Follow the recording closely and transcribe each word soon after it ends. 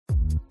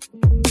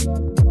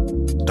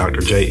Dr.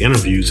 J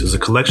Interviews is a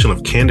collection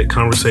of candid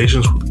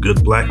conversations with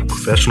good Black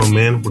professional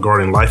men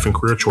regarding life and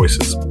career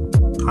choices.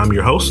 I'm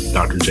your host,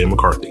 Dr. J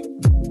McCarthy. I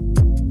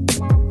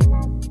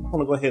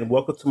want to go ahead and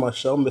welcome to my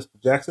show, Mr.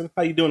 Jackson.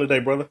 How you doing today,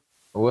 brother?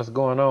 What's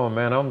going on,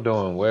 man? I'm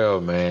doing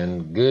well,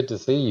 man. Good to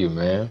see you,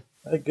 man.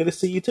 Hey, good to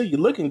see you too. You're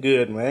looking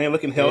good, man.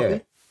 Looking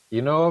healthy.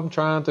 Yeah. I'm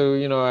trying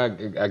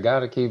to, I got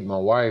to keep my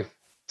wife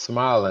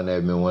smiling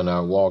at me when I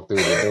walk through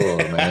the door,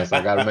 man. So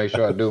I got to make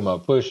sure I do my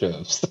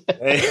push-ups.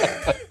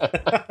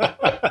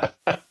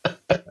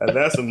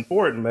 That's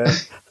important, man.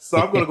 So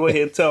I'm going to go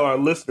ahead and tell our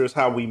listeners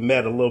how we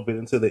met a little bit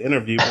into the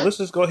interview. But let's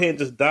just go ahead and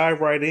just dive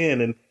right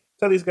in and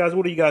tell these guys,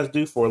 what do you guys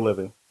do for a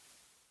living?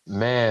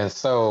 Man,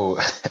 so,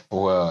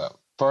 well,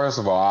 first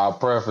of all, I'll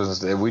preface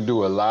that we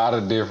do a lot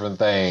of different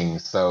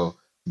things. So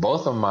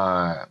both of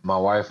my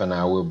wife and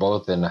I, we're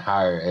both in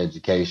higher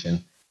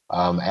education.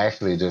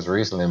 Actually, just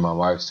recently, my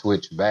wife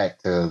switched back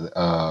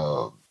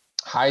to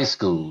high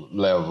school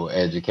level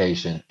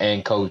education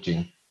and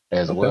coaching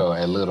as well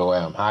at Little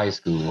Elm High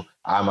School.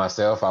 I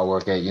myself, I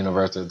work at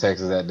University of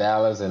Texas at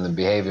Dallas in the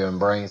Behavior and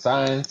Brain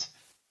Science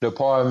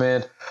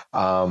department.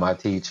 I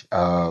teach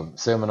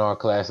seminar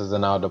classes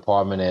in our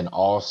department and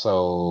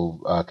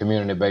also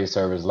community-based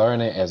service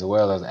learning as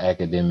well as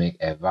academic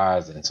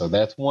advising. So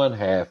that's one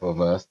half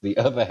of us. The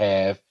other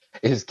half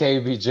is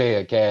KBJ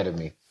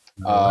Academy,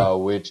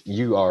 which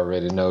you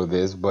already know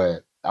this,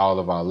 but all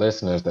of our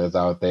listeners that's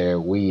out there,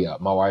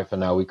 my wife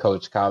and I, we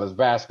coached college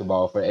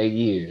basketball for 8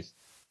 years.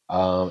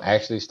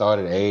 Actually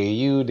started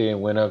AAU, then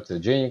went up to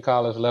junior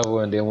college level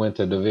and then went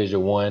to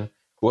Division I.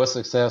 Was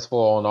successful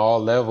on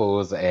all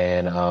levels,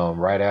 and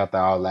right after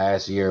our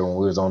last year when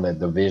we was on the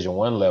Division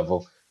I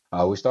level,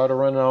 we started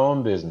running our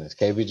own business,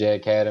 KBJ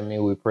Academy.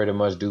 We pretty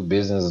much do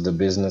business to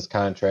business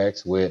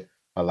contracts with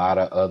a lot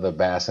of other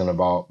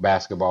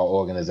basketball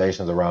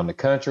organizations around the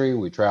country.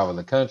 We travel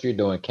the country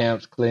doing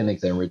camps,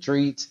 clinics, and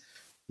retreats.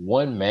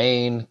 One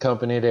main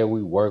company that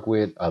we work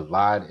with a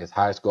lot is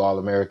High School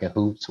All-American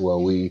Hoops, where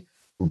we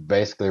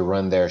basically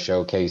run their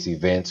showcase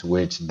events,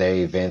 which their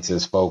events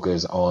is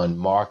focused on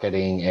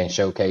marketing and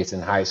showcasing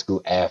high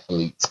school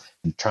athletes,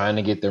 trying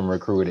to get them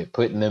recruited,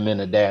 putting them in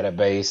a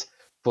database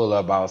full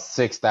of about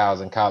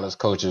 6,000 college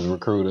coaches,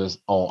 recruiters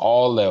on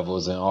all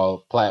levels and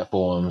all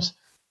platforms,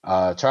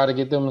 try to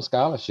get them a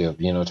scholarship,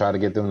 try to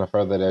get them to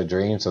further their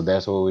dreams. So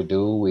that's what we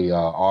do. We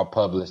are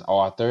published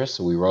authors.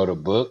 We wrote a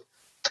book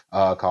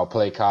called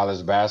Play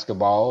College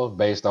Basketball,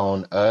 based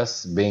on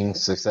us being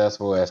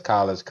successful as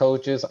college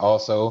coaches,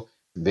 also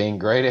being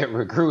great at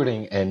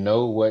recruiting and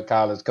know what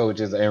college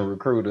coaches and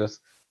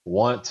recruiters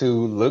want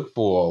to look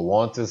for,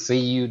 want to see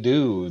you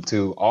do,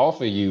 to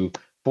offer you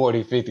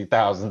 $40,000,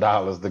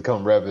 $50,000 to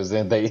come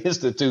represent the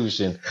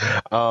institution.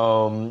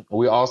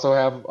 We also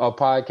have a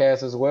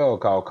podcast as well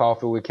called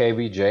Coffee with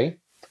KBJ.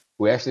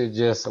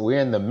 We're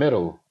in the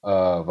middle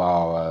of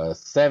our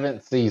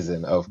 7th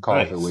season of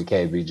Coffee with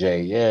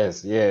KBJ.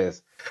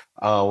 Yes.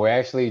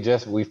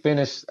 We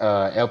finished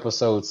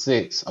episode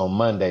 6 on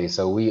Monday.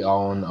 So we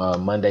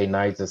on Monday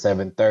nights at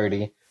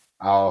 7:30.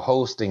 Our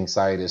hosting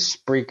site is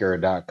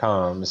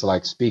Spreaker.com. It's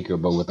like speaker,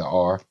 but with an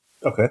R.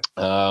 Okay.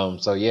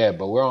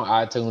 But we're on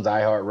iTunes,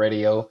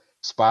 iHeartRadio,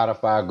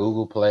 Spotify,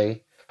 Google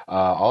Play.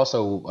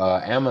 Also,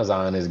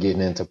 Amazon is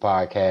getting into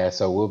podcasts.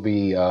 So we'll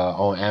be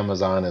on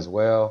Amazon as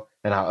well.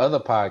 And our other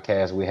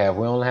podcast we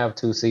only have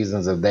 2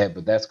 seasons of that,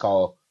 but that's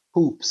called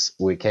Hoops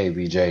with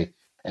KBJ.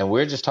 And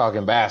we're just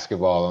talking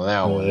basketball on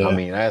that one. I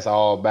mean, that's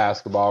all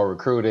basketball,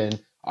 recruiting,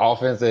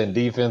 offensive and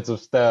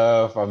defensive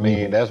stuff. I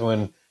mean, that's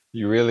when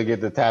you really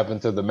get to tap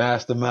into the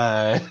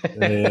mastermind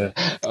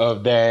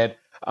of that.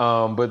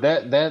 But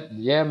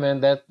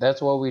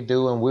that's what we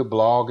do. And we're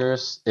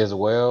bloggers as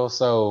well.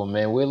 So,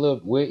 man,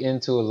 we're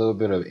into a little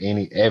bit of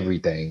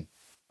everything.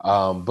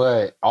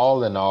 But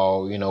all in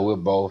all, we're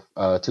both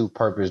 2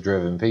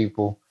 purpose-driven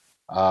people.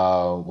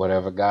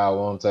 Whatever God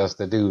wants us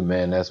to do,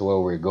 man, that's where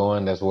we're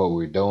going. That's what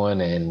we're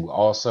doing. And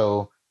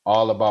also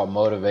all about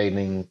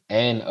motivating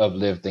and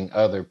uplifting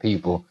other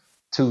people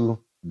to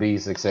be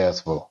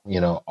successful,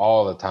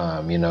 all the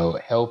time,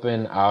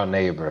 helping our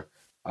neighbor.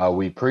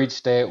 We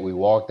preach that, we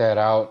walk that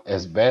out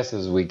as best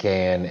as we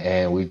can.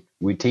 And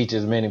we teach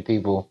as many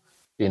people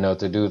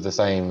to do the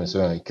same as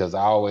well. Because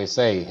I always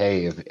say,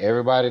 hey, if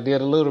everybody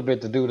did a little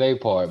bit to do their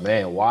part,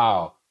 man,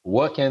 wow,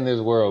 what can this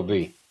world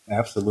be?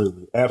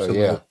 Absolutely.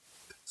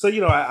 So,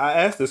 I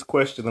asked this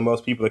question to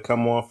most people that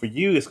come on. For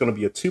you, it's going to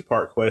be a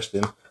 2-part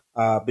question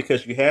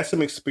because you had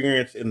some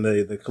experience in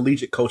the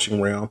collegiate coaching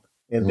realm,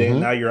 and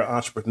then now you're an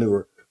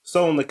entrepreneur.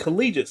 So on the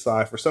collegiate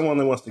side, for someone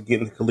that wants to get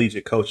into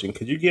collegiate coaching,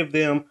 could you give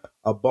them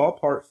a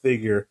ballpark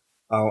figure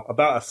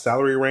about a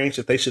salary range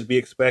that they should be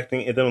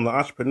expecting? And then on the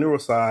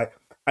entrepreneurial side,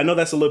 I know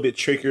that's a little bit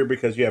trickier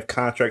because you have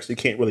contracts, so you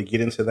can't really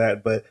get into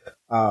that. But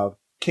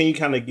can you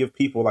kind of give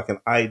people like an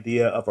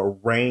idea of a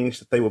range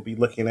that they would be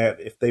looking at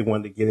if they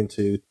wanted to get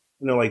into,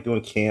 like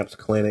doing camps,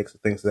 clinics,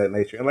 and things of that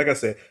nature? And like I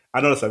said,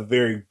 I know it's a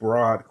very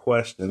broad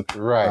question.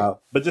 Right.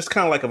 But just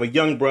kind of like if a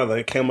young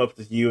brother came up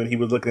to you and he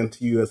was looking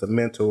to you as a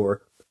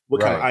mentor,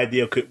 what kind of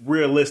ideal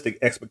realistic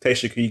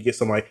expectation could you get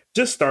somebody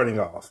just starting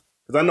off?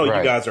 Because I know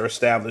you guys are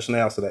established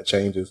now, so that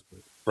changes.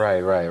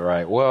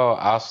 Right. Well,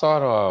 I'll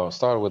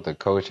start with the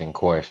coaching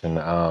question.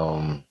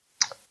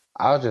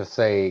 I'll just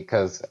say,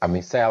 because I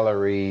mean,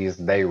 salaries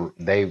they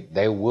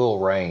will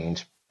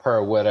range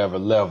per whatever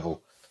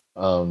level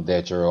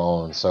that you're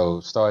on. So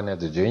starting at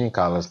the junior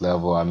college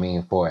level, I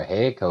mean, for a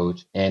head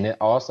coach, and it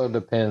also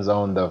depends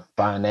on the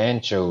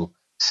financial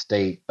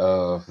state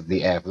of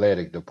the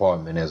athletic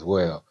department as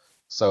well.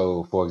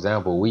 So, for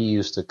example, we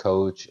used to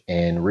coach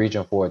in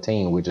Region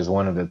 14, which is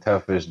one of the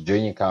toughest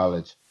junior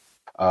college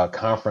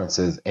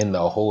conferences in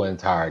the whole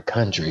entire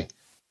country.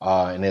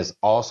 And it's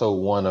also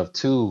one of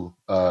two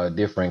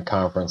different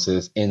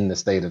conferences in the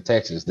state of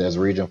Texas. There's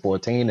Region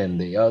 14, and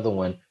the other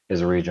one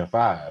is Region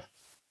 5.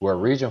 Where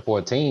Region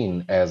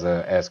 14,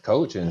 as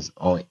coaches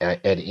at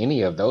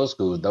any of those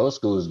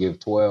schools give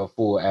 12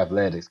 full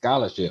athletic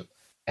scholarship,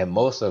 and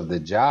most of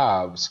the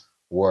jobs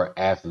were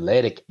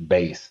athletic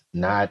based,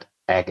 not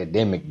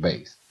academic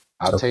based.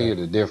 I'll tell you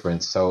the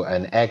difference. So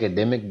an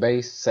academic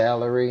based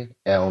salary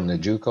on the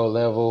JUCO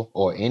level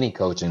or any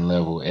coaching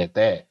level at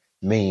that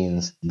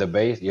means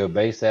your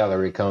base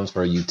salary comes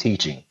for you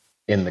teaching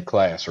in the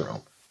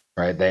classroom,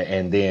 right?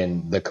 And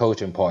then the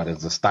coaching part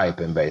is a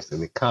stipend,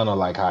 basically, kind of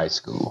like high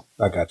school.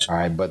 I got you. All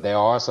right, but there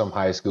are some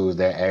high schools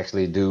that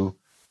actually do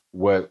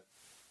what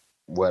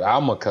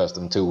I'm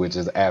accustomed to, which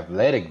is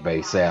athletic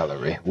based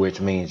salary,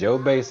 which means your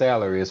base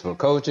salary is for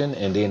coaching,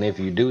 and then if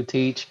you do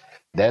teach,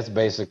 that's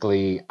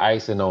basically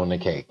icing on the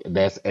cake.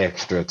 That's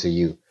extra to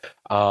you.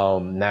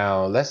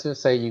 Now, let's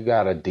just say you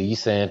got a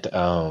decent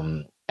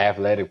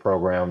athletic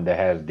program that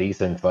has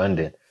decent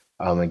funding.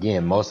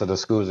 Again, most of the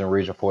schools in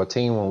Region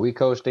 14, when we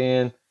coached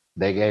in,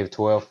 they gave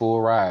 12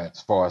 full rides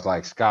as far as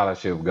like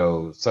scholarship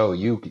goes. So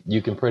you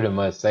can pretty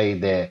much say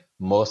that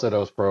most of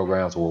those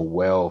programs were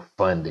well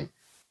funded.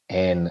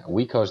 And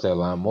we coached at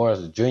Lamar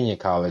Morris Junior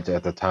College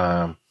at the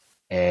time.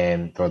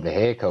 And for the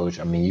head coach,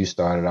 I mean, you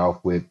started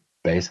off with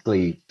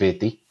basically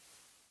 50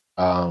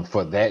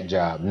 for that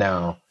job.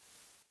 Now,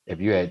 if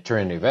you had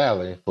Trinity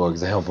Valley, for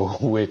example,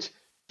 which,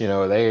 you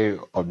know, they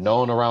are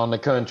known around the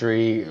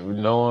country,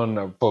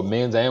 known for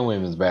men's and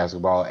women's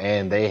basketball,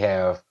 and they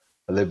have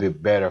a little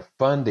bit better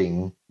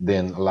funding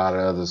than a lot of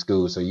other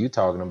schools. So you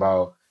talking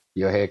about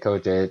your head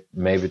coach at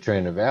maybe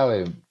Trinity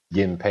Valley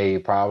getting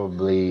paid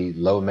probably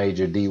low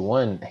major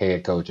D1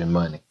 head coaching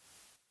money.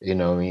 You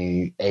know, I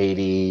mean,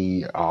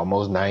 80,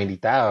 almost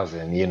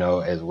 90,000, you know,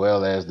 as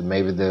well as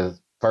maybe the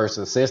first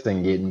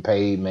assistant getting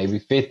paid maybe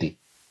 50,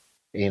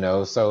 you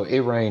know, so it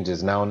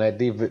ranges. Now on that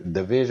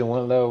Division I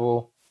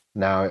level,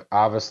 now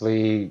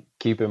obviously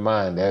keep in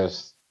mind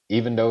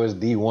even though it's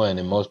D1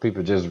 and most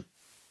people just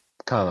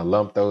kind of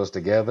lump those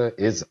together,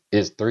 it's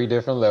 3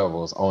 different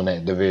levels on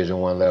that Division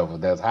I level.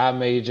 There's high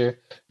major,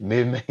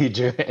 mid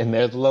major, and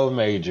there's low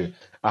major.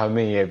 I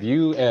mean, if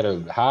you at a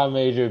high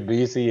major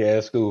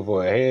BCS school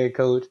for a head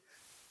coach,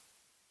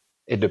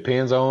 it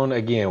depends on,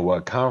 again,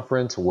 what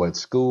conference, what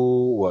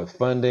school, what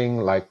funding.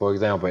 Like, for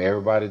example,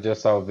 everybody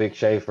just saw Vic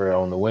Schaefer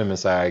on the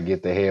women's side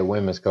get the head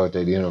women's coach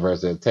at the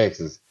University of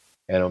Texas.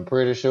 And I'm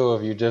pretty sure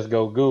if you just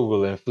go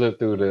Google and flip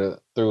through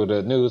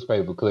the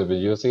newspaper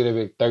clippings, you'll see the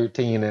big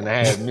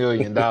 $13.5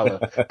 million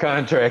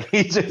contract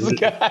he just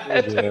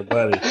got. Yeah,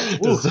 buddy.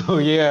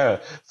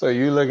 So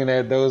you're looking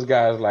at those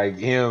guys like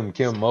him,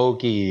 Kim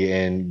Mulkey,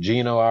 and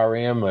Gino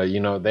Auriemma.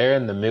 You know, they're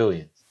in the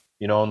millions.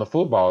 You know, on the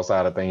football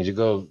side of things, you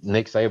go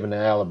Nick Saban to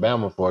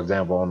Alabama, for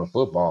example, on the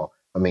football.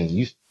 I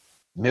mean,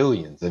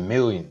 millions and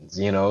millions.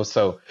 You know,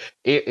 so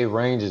it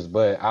ranges.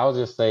 But I'll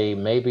just say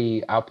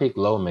maybe I'll pick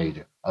low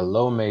major. A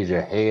low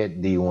major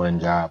head D1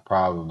 job,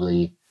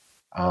 probably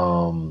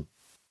on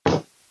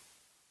the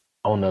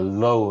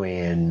low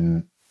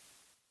end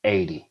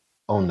 80.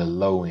 On the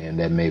low end,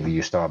 that maybe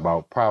you start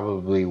about,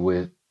 probably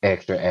with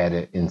extra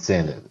added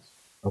incentives.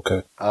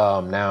 Okay.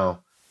 Now,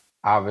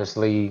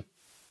 obviously,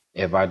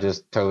 if I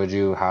just told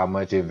you how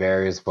much it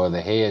varies for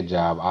the head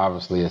job,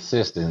 obviously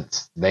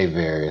assistants, they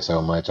vary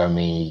so much. I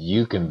mean,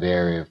 you can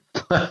vary,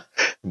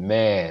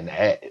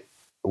 man.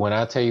 When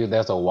I tell you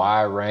that's a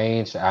wide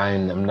range,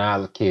 I'm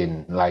not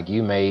kidding. Like,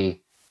 you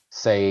may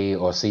say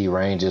or see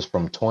ranges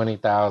from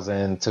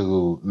 20,000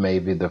 to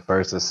maybe the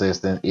first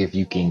assistant, if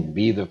you can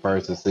be the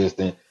first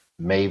assistant,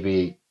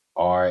 maybe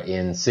are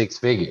in 6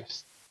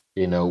 figures,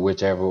 you know,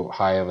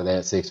 however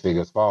that 6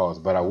 figures falls.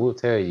 But I will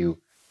tell you,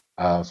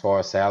 as far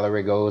as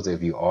salary goes,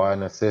 if you are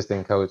an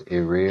assistant coach, it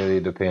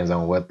really depends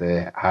on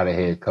how the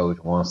head coach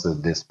wants to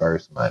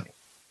disperse money.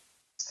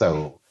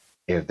 So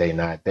if they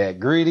not that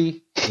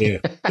greedy,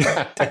 it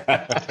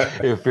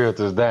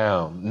filters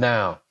down.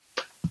 Now,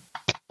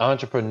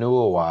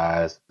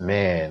 entrepreneur-wise,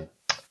 man,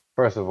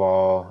 first of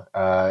all,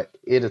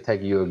 it'll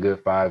take you a good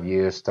 5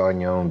 years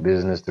starting your own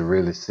business to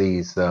really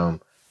see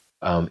some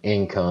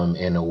income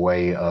in a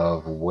way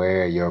of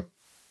where your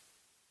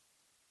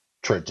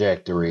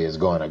trajectory is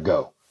going to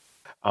go.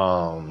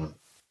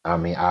 I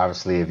mean,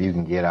 obviously, if you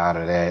can get out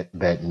of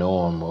that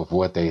norm of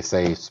what they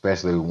say,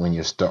 especially when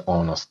you're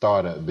on a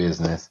startup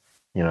business,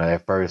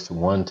 that first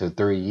 1 to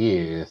 3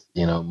 years,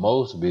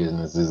 most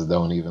businesses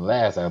don't even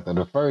last after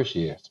the first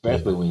year,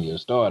 especially when you're a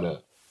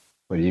startup.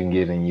 But you can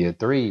get in year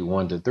 3,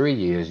 1 to 3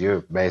 years,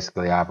 you're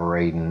basically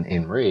operating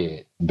in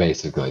red,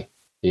 basically.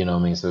 You know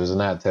what I mean? So it's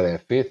not till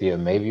that 5th year,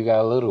 maybe you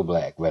got a little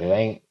black, but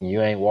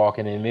you ain't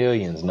walking in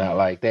millions, not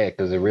like that,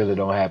 because it really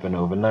don't happen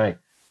overnight.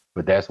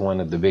 But that's one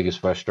of the biggest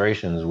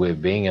frustrations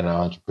with being an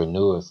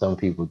entrepreneur. Some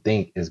people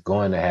think it's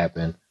going to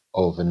happen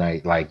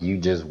overnight. Like you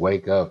just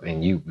wake up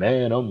and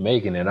man, I'm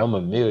making it. I'm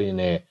a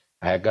millionaire.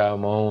 I got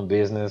my own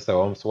business,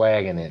 so I'm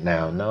swagging it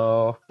now.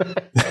 No,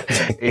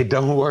 it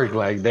don't work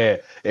like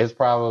that. It's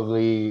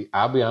probably,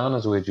 I'll be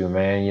honest with you,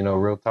 man,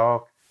 real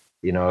talk,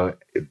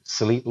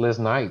 sleepless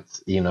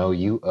nights,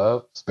 you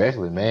up,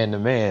 especially man to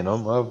man.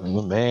 I'm up,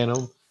 man,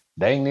 I'm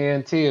dang near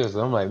in tears.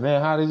 I'm like,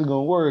 man, how this is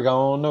gonna work? I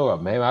don't know.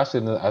 Maybe I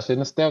shouldn't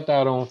have stepped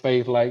out on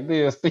faith like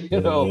this,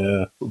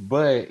 Yeah.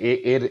 But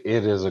it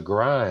is a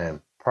grind.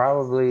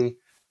 Probably,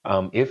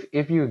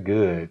 if you're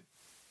good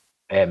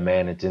at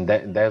managing,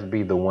 that'd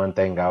be the one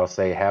thing I'll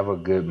say. Have a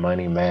good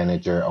money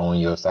manager on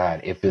your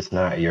side. If it's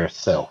not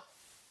yourself,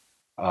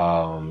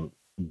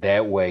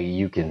 that way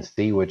you can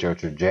see what your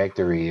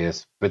trajectory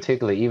is.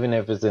 Particularly, even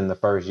if it's in the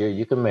first year,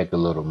 you can make a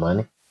little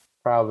money.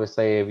 Probably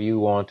say if you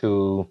want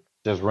to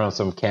just run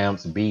some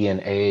camps, be an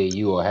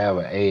AAU or have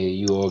an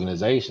AAU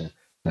organization.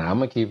 Now I'm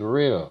gonna keep it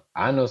real.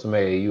 I know some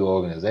AAU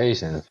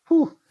organizations.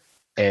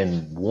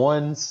 And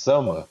one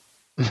summer,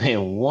 they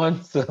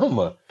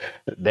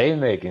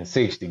making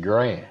 60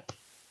 grand.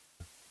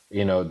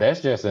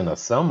 That's just in the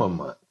summer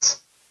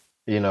months.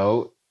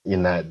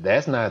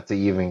 That's not to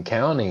even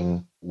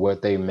counting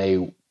what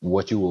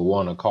you would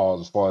want to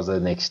call as far as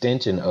an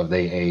extension of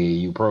their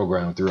AAU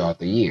program throughout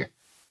the year.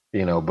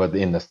 But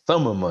in the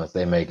summer months,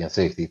 they're making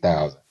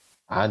 60,000.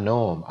 I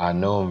know them. I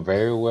know them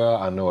very well.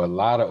 I know a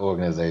lot of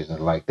organizations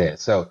like that.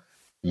 So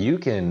you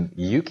can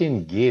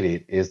get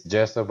it. It's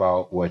just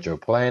about what your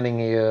planning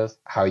is,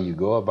 how you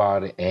go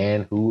about it,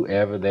 and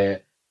whoever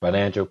that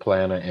financial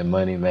planner and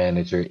money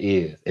manager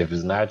is. If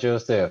it's not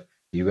yourself,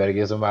 you better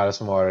get somebody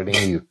smarter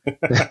than you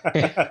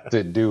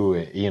to do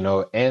it,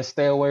 and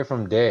stay away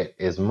from debt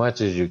as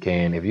much as you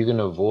can. If you can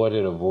avoid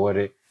it, avoid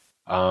it.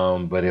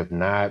 But if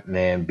not,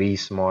 man, be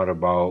smart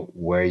about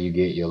where you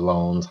get your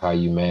loans, how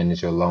you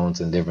manage your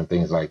loans and different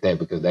things like that,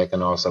 because that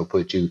can also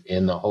put you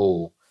in the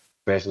hole,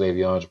 especially if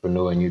you're an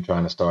entrepreneur and you're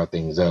trying to start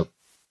things up,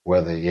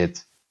 whether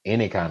it's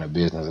any kind of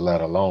business,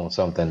 let alone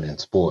something in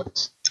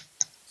sports.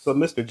 So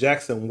Mr.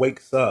 Jackson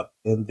wakes up,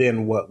 and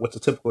then what? What's a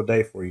typical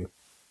day for you?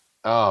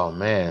 Oh,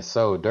 man.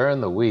 So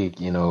during the week,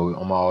 I'm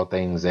all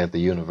things at the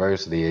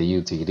university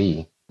at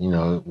UTD.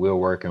 We're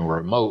working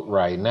remote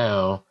right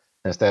now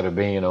instead of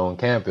being on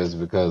campus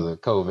because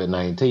of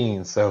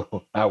COVID-19.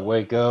 So I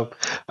wake up,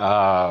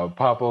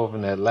 pop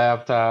open that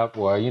laptop,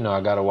 or,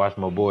 I got to watch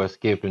my boy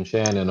Skip and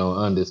Shannon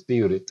on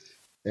Undisputed.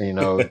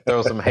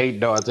 Throw some hate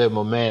darts at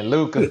my man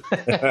Luca.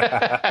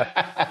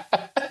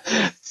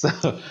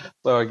 So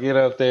I get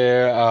up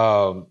there.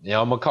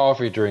 I'm a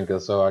coffee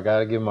drinker, so I got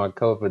to get my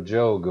cup of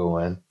Joe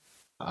going.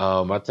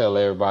 I tell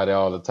everybody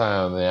all the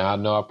time, man, I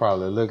know I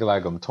probably look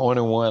like I'm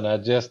 21. I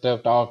just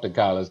stepped off the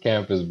college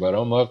campus, but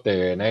I'm up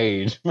there in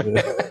age.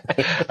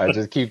 I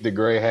just keep the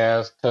gray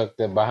hairs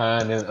tucked in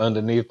behind and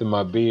underneath of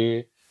my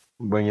beard.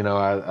 But,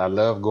 I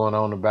love going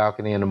on the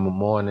balcony in the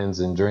mornings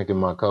and drinking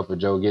my cup of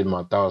Joe, getting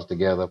my thoughts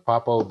together,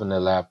 pop open the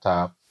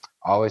laptop,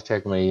 always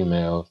check my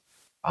emails,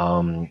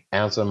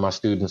 answer my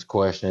students'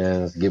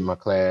 questions, get my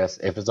class.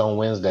 If it's on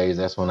Wednesdays,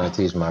 that's when I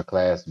teach my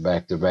class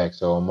back to back.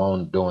 So I'm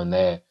on doing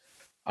that.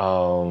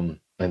 And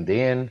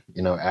then,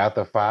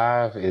 after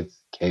 5, it's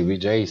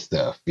KBJ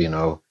stuff.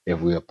 If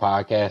we're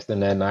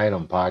podcasting that night,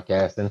 I'm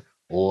podcasting.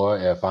 Or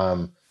if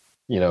I'm,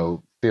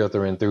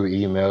 filtering through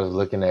emails,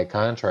 looking at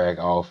contract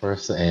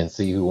offers and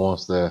see who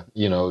wants to,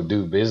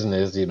 do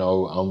business,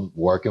 I'm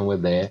working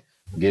with that,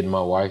 getting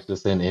my wife to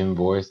send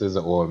invoices,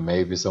 or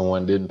maybe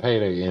someone didn't pay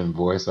their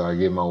invoice. So I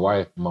get my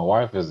wife. My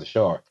wife is a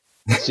shark.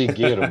 She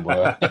get them,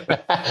 bro.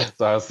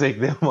 So I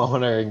stick them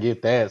on her and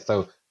get that.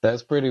 So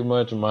that's pretty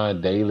much my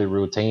daily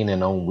routine.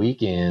 And on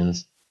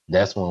weekends,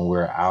 that's when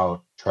we're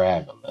out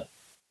traveling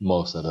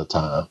most of the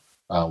time.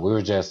 We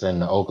were just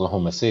in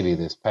Oklahoma City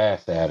this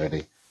past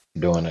Saturday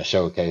doing a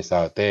showcase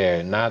out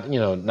there.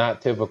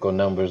 Not typical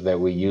numbers that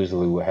we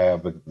usually would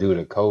have due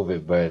to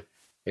COVID, but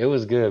it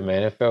was good,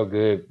 man. It felt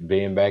good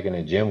being back in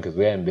the gym because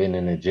we hadn't been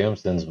in the gym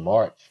since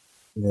March.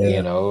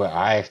 Yeah.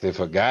 I actually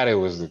forgot it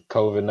was the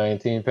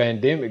COVID-19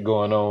 pandemic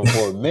going on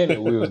for a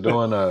minute. We was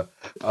doing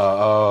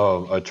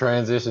a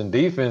transition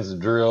defense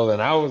drill,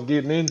 and I was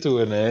getting into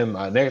it. And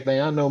next thing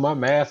I know, my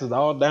mask is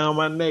all down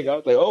my neck. I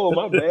was like, "Oh,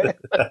 my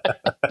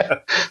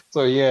bad."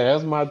 So yeah,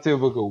 that's my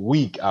typical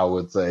week, I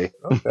would say.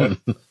 Okay.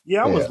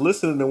 Yeah, I was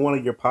listening to one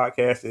of your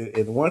podcasts,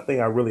 and one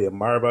thing I really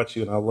admire about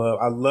you, and I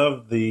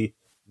love the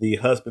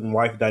husband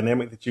wife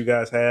dynamic that you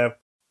guys have.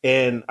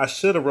 And I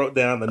should have wrote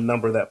down the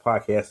number of that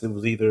podcast. It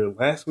was either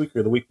last week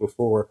or the week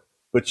before,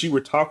 but you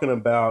were talking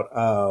about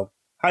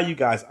how you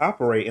guys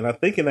operate. And I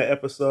think in that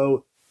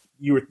episode,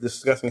 you were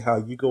discussing how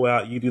you go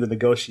out, you do the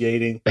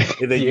negotiating,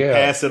 and then you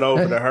pass it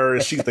over to her,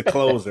 and she's the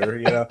closer.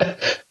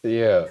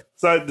 Yeah.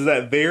 So does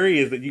that vary?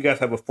 Is that you guys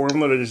have a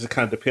formula, or does it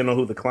kind of depend on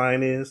who the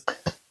client is?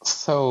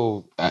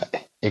 So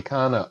it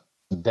kind of,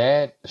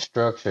 that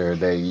structure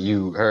that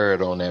you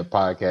heard on that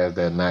podcast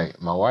that night,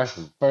 my wife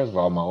was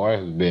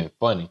being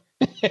funny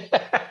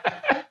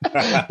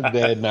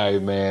that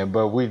night, man.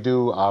 But we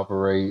do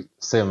operate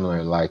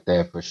similar like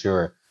that for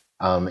sure.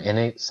 And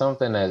it's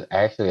something that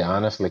actually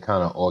honestly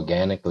kind of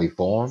organically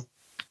formed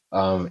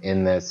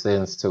in that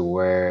sense to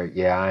where,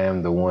 I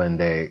am the one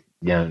that,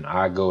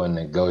 I go and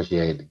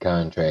negotiate the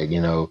contract,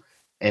 and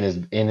it's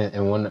in it.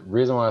 And one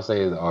reason why I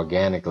say it's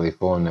organically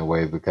formed that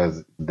way,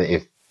 because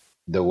if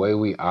the way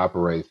we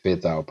operate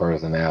fits our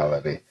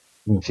personality.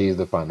 She's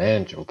the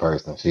financial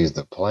person. She's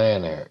the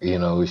planner.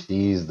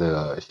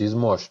 She's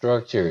more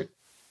structured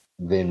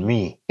than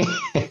me.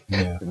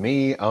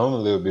 Me, I'm a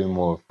little bit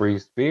more free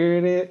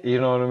spirited.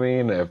 You know what I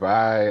mean?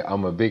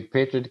 I'm a big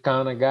picture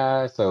kind of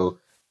guy, so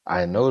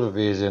I know the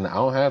vision. I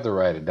don't have to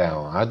write it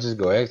down. I just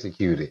go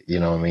execute it. You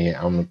know what I mean?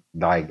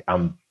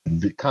 I'm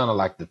kind of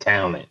like the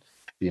talent.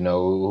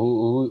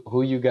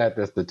 Who you got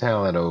that's the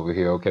talent over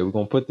here? Okay, we're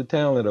gonna put the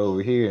talent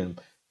over here and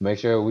make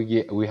sure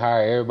we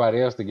hire everybody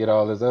else to get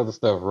all this other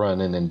stuff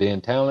running, and then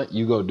talent,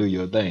 you go do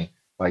your thing,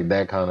 like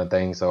that kind of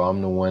thing. So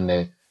I'm the one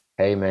that,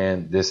 hey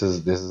man, this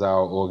is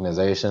our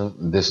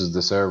organization. This is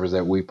the service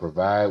that we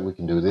provide. We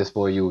can do this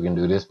for you. We can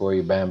do this for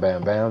you. Bam,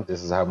 bam, bam.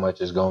 This is how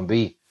much it's gonna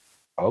be.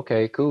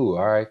 Okay, cool.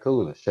 All right,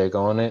 cool. Let's shake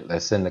on it.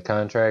 Let's send the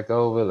contract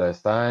over. Let's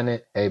sign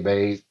it. Hey,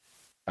 babe.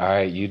 All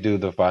right, you do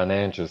the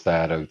financial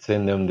side of it.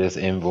 Send them this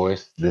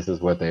invoice. This is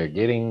what they're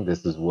getting.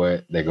 This is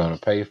what they're going to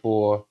pay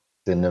for.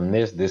 Send them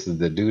this. This is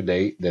the due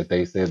date that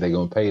they said they're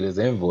going to pay this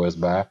invoice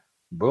by.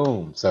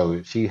 Boom.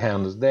 So she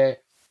handles that.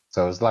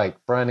 So it's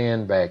like front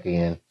end, back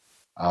end.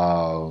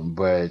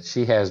 But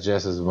she has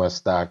just as much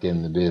stock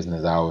in the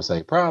business, I would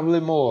say, probably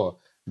more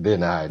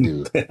than I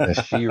do.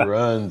 She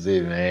runs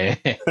it, man.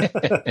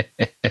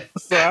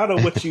 So out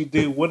of what you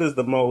do, what is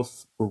the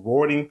most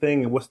rewarding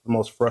thing and what's the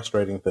most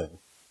frustrating thing?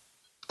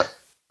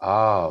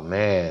 Oh,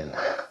 man.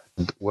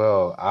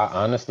 Well,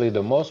 honestly,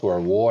 the most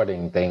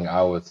rewarding thing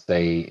I would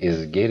say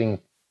is getting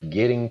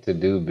to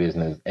do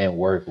business and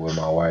work with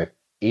my wife,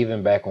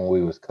 even back when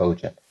we was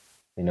coaching.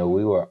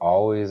 We were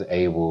always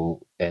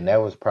able, and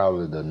that was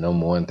probably the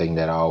number one thing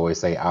that I always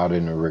say out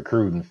in the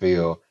recruiting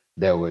field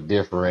that would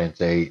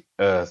differentiate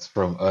us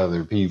from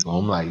other people.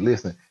 I'm like,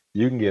 listen,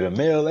 you can get a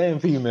male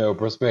and female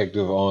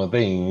perspective on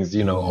things,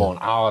 on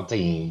our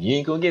team. You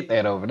ain't gonna get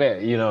that over there,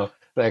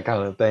 that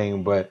kind of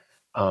thing. But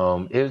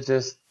it was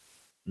just,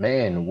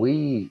 man,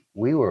 we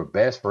were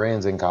best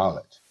friends in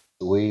college.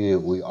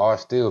 We are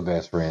still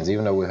best friends,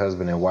 even though we're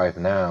husband and wife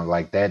now.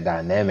 Like that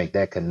dynamic,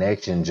 that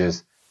connection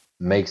just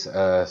makes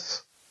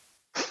us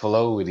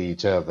flow with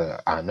each other.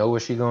 I know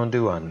what she gonna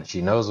do.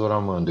 She knows what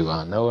I'm gonna do.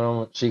 I know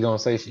what she gonna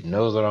say. She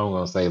knows what I'm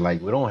gonna say.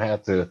 Like, we don't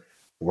have to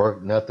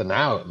work nothing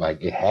out.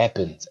 Like, it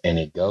happens and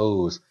it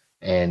goes,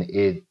 and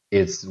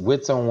it's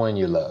with someone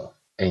you love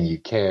and you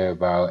care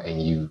about,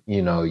 and you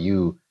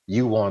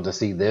want to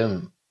see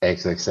them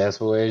as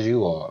successful as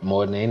you are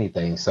more than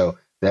anything. So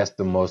that's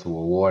the most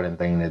rewarding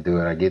thing to do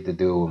it. I get to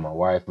do it with my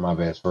wife, my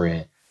best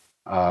friend.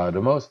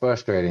 The most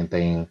frustrating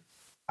thing,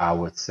 I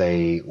would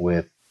say,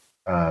 with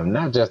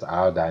not just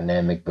our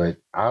dynamic, but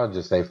I'll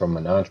just say from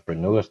an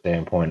entrepreneur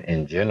standpoint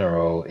in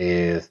general,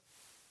 is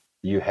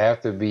you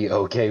have to be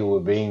okay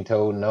with being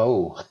told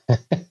no.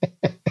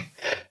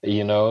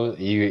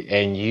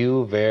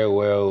 You very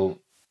well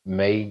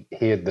may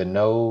hear the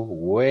no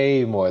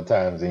way more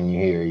times than you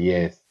hear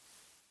yes.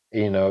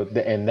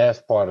 And that's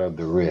part of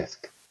the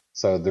risk.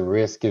 So the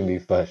risk can be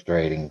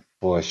frustrating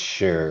for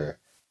sure.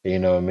 You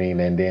know what I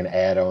mean? And then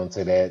add on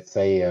to that,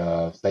 say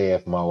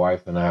if my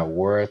wife and I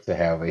were to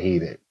have a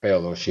heated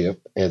fellowship,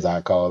 as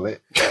I call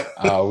it,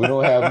 we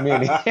don't have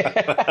many,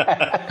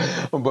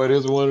 but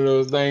it's one of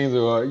those things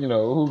where,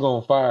 who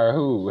gonna fire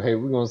who? Hey,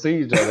 we're gonna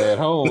see each other at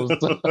home.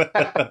 So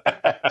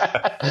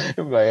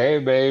I'm like, hey,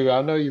 babe,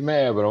 I know you're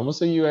mad, but I'm gonna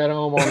see you at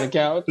home on the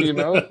couch.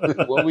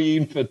 What we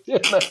eating for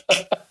dinner?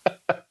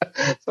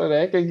 So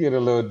that can get a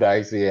little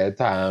dicey at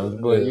times,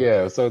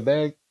 but so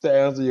that, to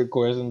answer your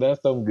question,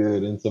 that's some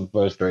good and some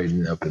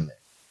frustrating up in there.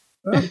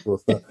 That's cool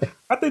stuff.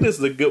 I think this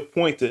is a good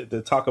point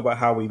to talk about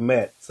how we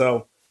met.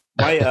 So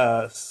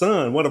my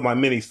son, one of my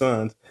many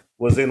sons,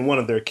 was in one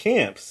of their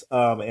camps,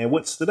 and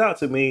what stood out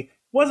to me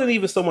wasn't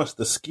even so much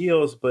the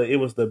skills, but it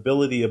was the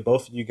ability of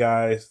both of you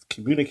guys to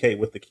communicate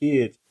with the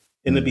kids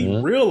and to be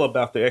real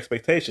about their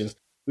expectations.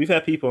 We've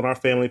had people in our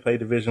family play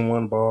Division I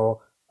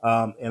ball.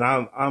 And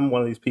I'm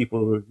one of these people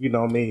who,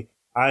 me,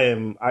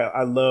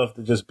 I love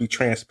to just be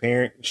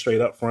transparent and straight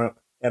up front.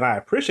 And I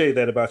appreciate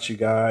that about you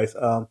guys.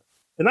 And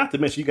not to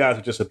mention, you guys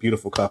are just a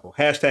beautiful couple.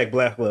 #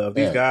 Black Love.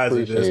 These guys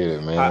are just,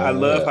 I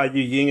love how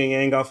you yin and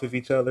yang off of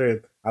each other.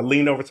 And I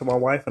leaned over to my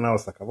wife and I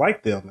was like, I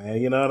like them, man.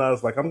 And I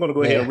was like, I'm going to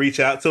go ahead and reach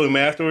out to him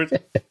afterwards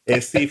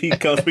and see if he can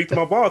come speak to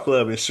my ball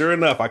club. And sure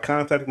enough, I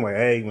contacted him like,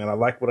 hey, man, I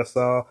like what I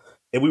saw.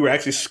 And we were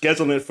actually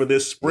scheduling it for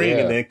this spring,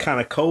 and then kind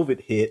of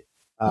COVID hit.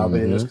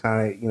 And just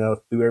kind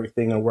of, threw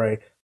everything away.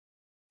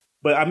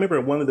 But I remember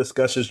in one of the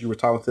discussions you were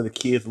talking to the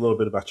kids a little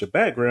bit about your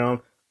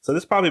background. So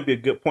this probably be a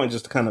good point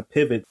just to kind of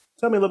pivot.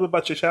 Tell me a little bit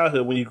about your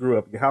childhood when you grew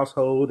up, your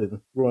household, and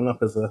growing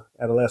up as an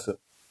adolescent.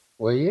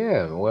 Well,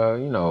 yeah.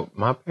 Well,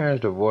 my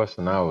parents divorced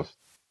when I was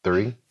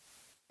 3.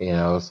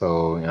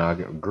 So I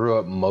grew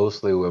up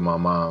mostly with my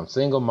mom,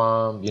 single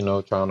mom.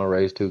 Trying to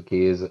raise 2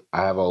 kids.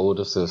 I have an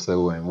older sister,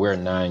 and we're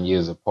 9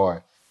 years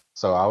apart.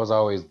 So I was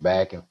always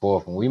back and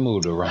forth, and we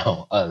moved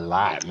around a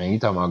lot, man. You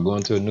talking about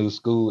going to a new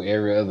school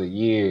every other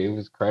year? It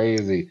was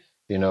crazy.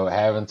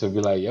 Having to be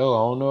like, yo,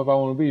 I don't know if I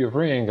want to be your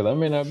friend because I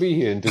may not be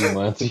here in 2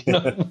 months.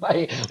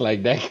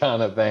 Like that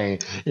kind of thing.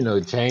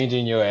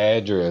 Changing your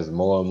address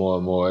more and more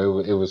and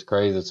more. It was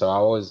crazy. So I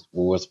always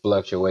was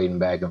fluctuating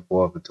back and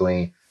forth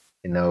between,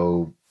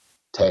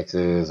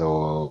 Texas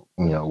or,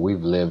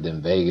 we've lived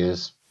in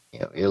Vegas,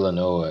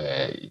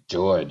 Illinois,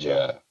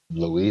 Georgia,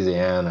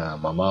 Louisiana.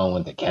 My mom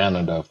went to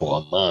Canada for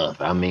a month.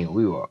 I mean,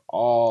 we were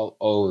all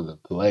over the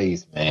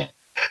place, man.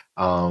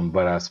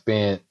 But I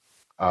spent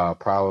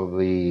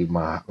probably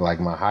my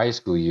high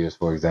school years,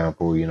 for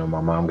example.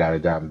 My mom got a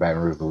job in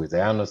Baton Rouge,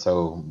 Louisiana.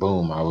 So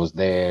boom, I was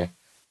there.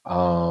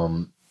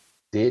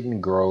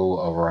 Didn't grow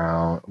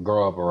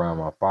up around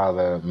my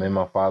father. Me and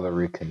my father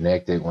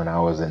reconnected when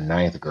I was in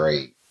 9th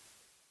grade.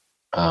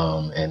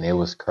 And it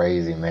was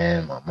crazy,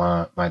 man.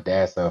 My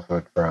dad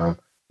suffered from,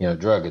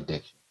 drug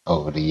addiction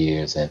over the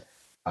years. And,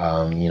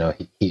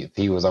 if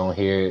he was on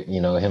here,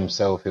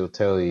 himself, he'll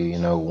tell you,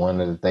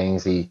 one of the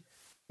things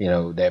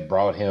that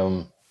brought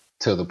him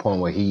to the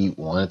point where he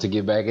wanted to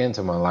get back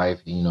into my life.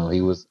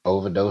 He was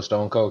overdosed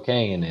on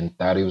cocaine and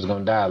thought he was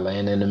going to die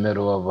laying in the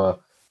middle of a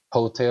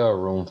hotel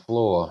room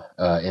floor,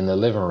 in the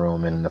living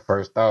room. And the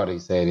first thought he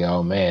said,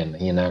 oh man,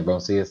 he's not going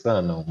to see his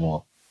son no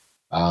more.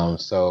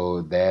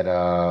 So that,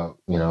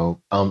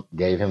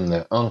 gave him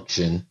the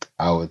unction,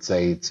 I would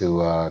say,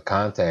 to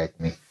contact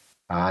me.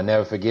 I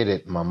never forget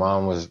it. My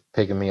mom was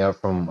picking me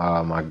up from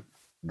my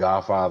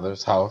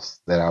godfather's house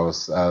that I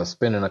was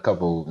spending a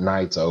couple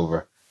nights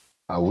over.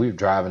 We were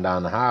driving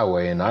down the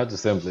highway, and I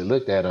just simply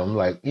looked at him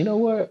like, you know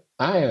what?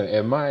 I am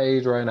at my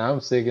age right now.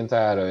 I'm sick and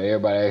tired of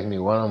everybody asking me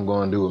what I'm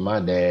going to do with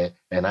my dad,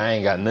 and I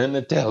ain't got nothing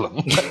to tell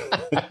them.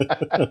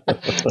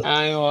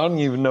 I don't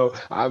even know.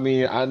 I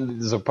mean,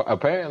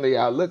 apparently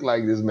I look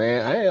like this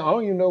man. I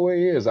don't even know where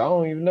he is. I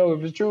don't even know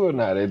if it's true or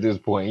not at this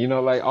point.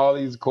 Like all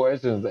these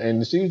questions,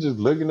 and she was just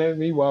looking at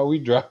me while we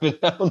driving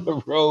down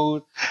the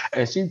road,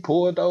 and she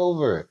pulled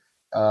over.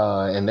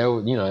 And there,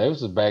 it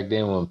was back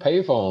then when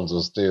payphones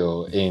were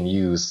still in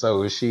use.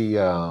 So she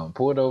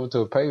pulled over to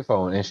a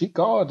payphone and she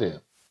called him.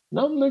 And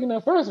I'm looking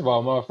at, first of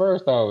all, my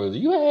first thought was,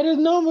 you had his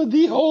number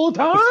the whole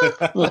time?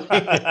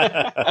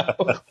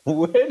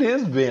 Where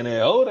this been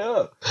at? Hold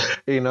up.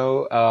 And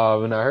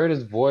I heard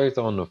his voice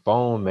on the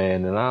phone,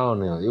 man, and I don't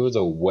know, it was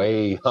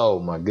oh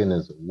my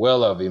goodness,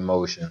 well of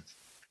emotions.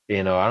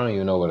 I don't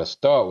even know where to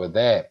start with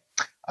that.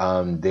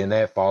 Then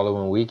that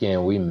following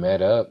weekend, we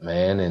met up,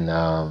 man,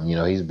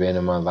 and, he's been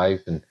in my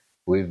life, and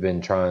we've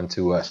been trying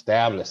to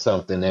establish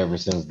something ever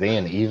since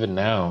then. Even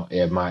now,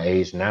 at my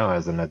age now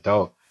as an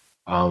adult,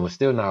 we're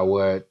still not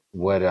what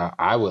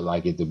I would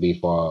like it to be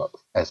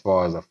as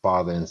far as a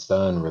father and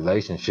son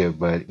relationship.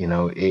 But,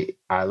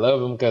 I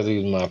love him because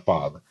he's my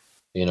father.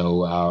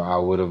 I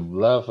would have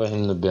loved for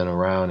him to have been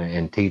around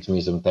and teach me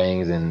some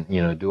things and,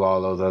 do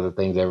all those other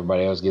things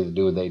everybody else gets to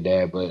do with their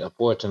dad. But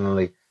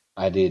unfortunately,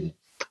 I didn't.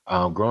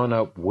 Growing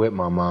up with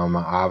my mom,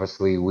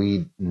 obviously,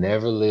 we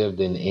never lived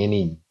in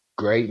any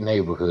great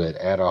neighborhood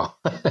at all.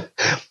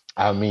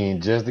 I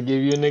mean, just to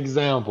give you an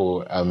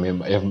example, I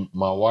mean, if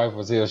my wife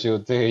was here,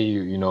 she'll tell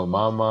you,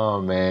 my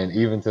mom, man,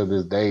 even to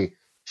this day,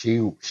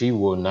 she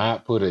will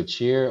not put a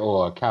chair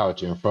or a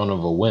couch in front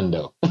of a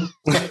window.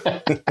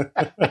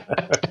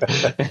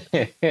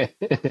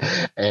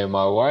 And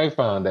my wife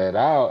found that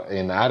out,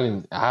 and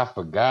I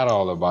forgot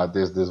all about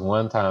this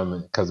one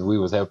time because we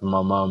was helping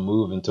my mom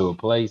move into a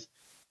place.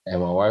 And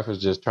my wife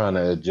was just trying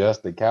to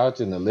adjust the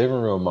couch in the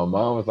living room. My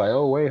mom was like,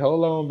 oh, wait,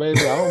 hold on,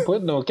 baby. I don't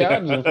put no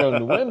couches in front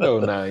of the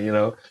window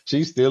now,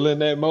 She's still in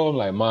that mode. I'm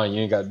like, Mom,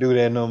 you ain't got to do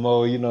that no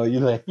more. You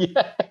like,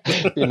 yeah.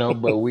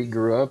 But we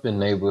grew up in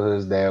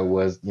neighborhoods that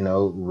was,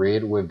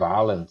 rid with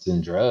violence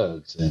and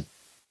drugs.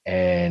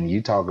 And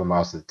you talking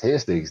about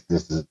statistics. The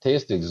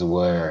statistics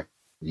were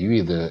you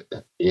either,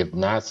 if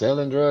not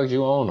selling drugs,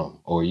 you own them,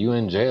 or you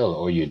in jail,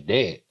 or you're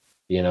dead.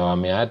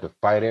 I had to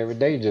fight every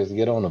day just to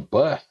get on a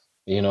bus.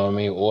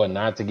 Or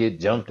not to get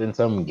jumped in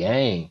some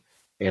gang,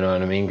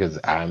 because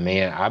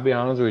I'll be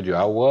honest with you,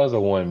 I was a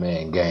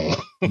one-man gang.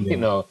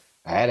 Yeah.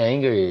 I had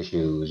anger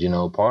issues,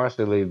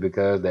 partially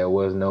because there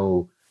was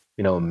no,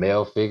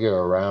 male figure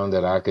around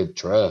that I could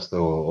trust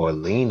or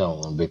lean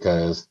on,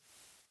 because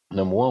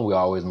number one, we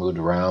always moved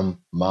around.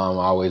 Mom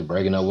always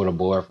breaking up with her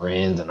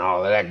boyfriends and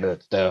all of that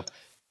good stuff.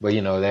 But,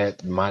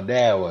 that my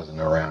dad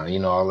wasn't around,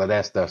 all of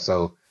that stuff.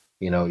 So,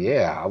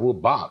 I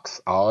would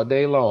box all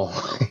day long,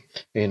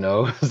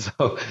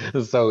 so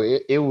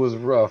it was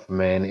rough,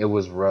 man. It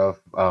was rough.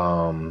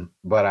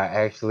 But I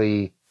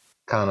actually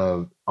kind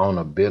of on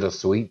a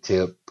bittersweet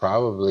tip.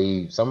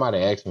 Probably somebody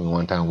asked me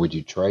one time, would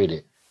you trade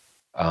it?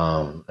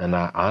 And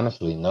I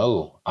honestly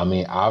no. I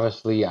mean,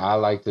 obviously, I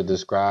like to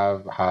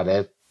describe how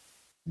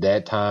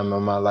that time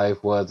of my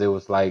life was. It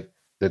was like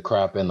the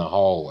crap in the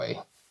hallway.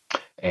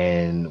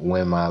 And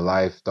when my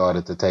life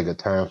started to take a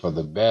turn for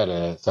the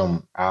better,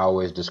 I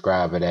always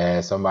describe it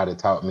as somebody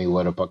taught me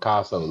what a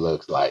Picasso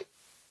looks like.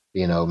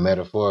 You know,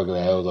 metaphorically,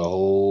 that was a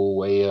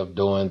whole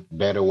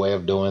better way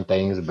of doing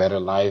things, better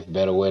life,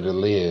 better way to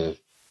live.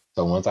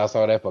 So once I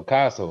saw that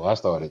Picasso, I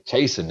started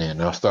chasing it,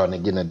 and I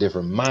started getting a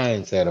different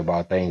mindset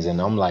about things.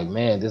 And I'm like,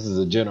 man, this is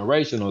a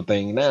generational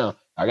thing now.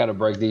 I got to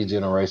break these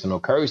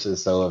generational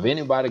curses. So if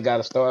anybody got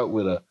to start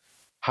with a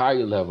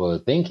higher level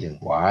of thinking,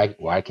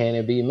 why can't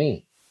it be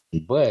me?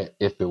 But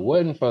if it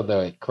wasn't for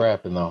the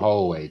crap in the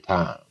hallway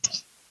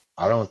times,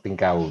 I don't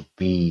think I would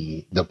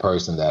be the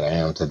person that I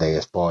am today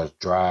as far as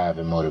drive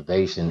and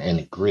motivation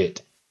and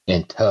grit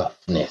and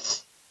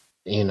toughness,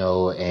 you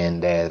know,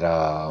 and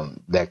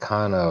that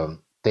kind of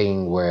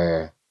thing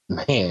where,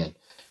 man,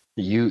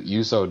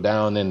 you so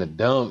down in the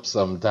dumps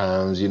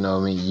sometimes, you know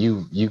what I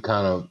mean? You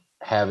kind of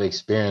have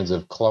experience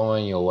of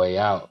clawing your way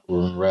out,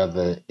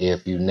 rather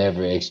if you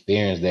never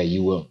experienced that,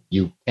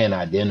 you can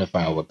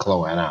identify with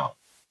clawing out.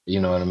 You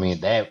know what I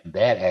mean? That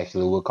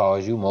actually will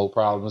cause you more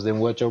problems than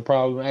what your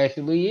problem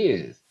actually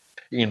is.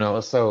 You know,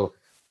 so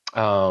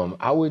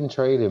I wouldn't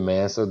trade it,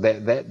 man. So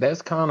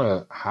that's kind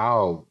of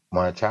how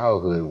my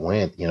childhood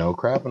went. You know,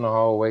 crap in the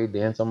hallway.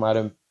 Then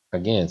somebody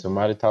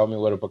taught me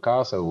what a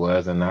Picasso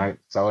was, and I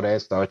saw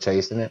that, start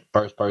chasing it.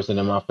 First person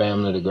in my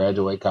family to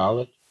graduate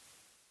college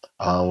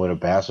with a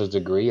bachelor's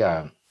degree.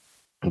 I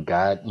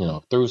got, you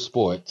know, through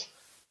sports.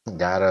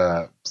 Got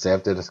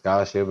accepted a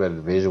scholarship at a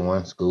Division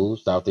I school,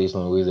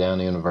 Southeastern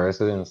Louisiana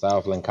University in the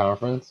Southland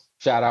Conference.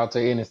 Shout out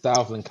to any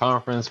Southland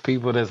Conference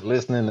people that's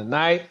listening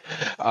tonight.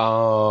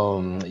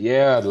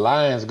 Yeah,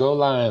 Lions, go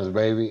Lions,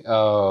 baby.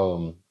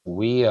 Man,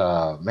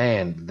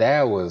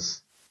 that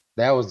was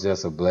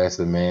just a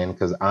blessing, man.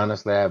 Because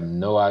honestly, I have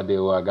no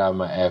idea where I got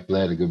my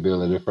athletic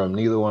ability from.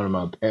 Neither one of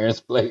my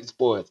parents played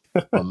sports.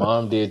 My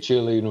mom did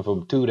cheerleading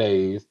for 2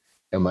 days.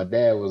 And my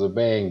dad was a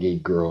band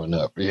geek growing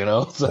up, you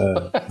know?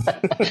 So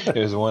it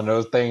was one of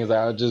those things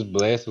I was just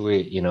blessed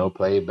with, you know,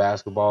 played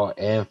basketball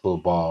and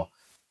football.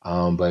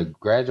 But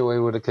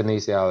graduated with a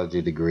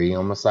kinesiology degree.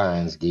 I'm a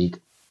science geek.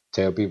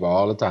 Tell people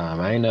all the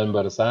time, I ain't nothing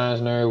but a science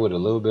nerd with a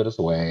little bit of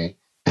swag.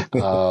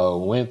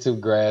 Went to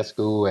grad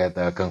school at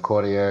the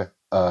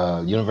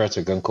University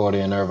of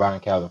Concordia in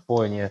Irvine,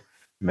 California.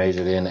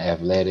 Majored in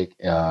athletic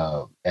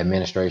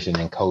administration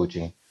and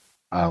coaching.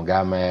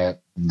 Got my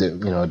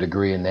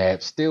degree in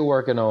that. Still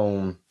working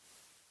on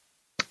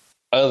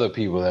other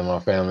people in my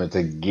family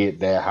to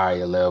get that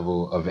higher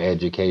level of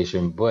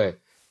education. But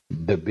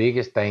the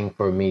biggest thing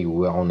for me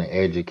on the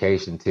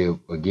education tip,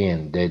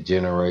 again, that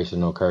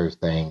generational curse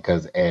thing.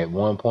 Because at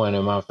one point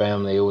in my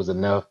family, it was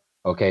enough.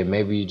 Okay,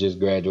 maybe you just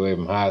graduate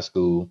from high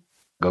school,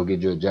 go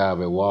get you a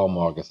job at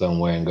Walmart or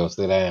somewhere and go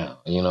sit down.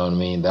 You know what I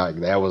mean?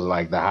 That was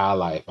like the high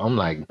life. I'm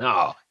like,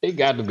 no, it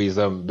got to be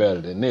something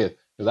better than this.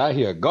 Because I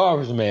hear a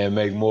garbage man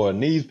make more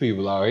than these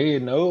people out here.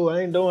 No,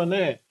 I ain't doing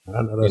that.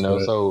 I know that's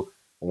right. So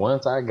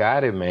once I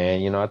got it,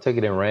 man, I took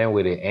it and ran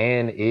with it.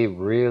 And it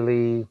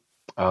really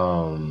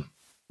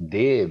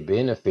did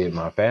benefit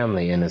my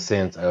family in the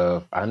sense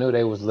of I knew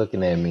they was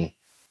looking at me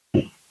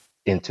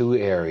in two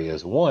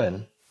areas.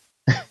 One,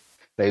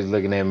 they was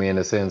looking at me in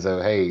the sense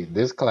of, hey,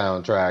 this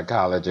clown tried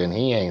college and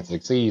he ain't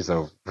succeed,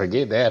 so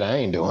forget that. I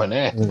ain't doing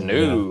that.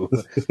 No.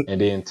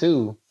 And then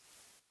two,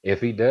 if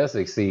he does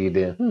succeed,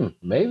 then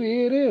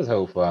maybe it is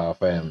hope for our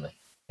family.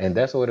 And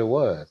that's what it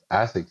was.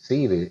 I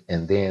succeeded,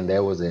 and then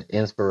there was an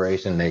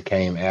inspiration that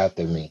came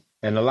after me.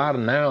 And a lot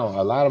of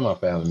my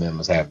family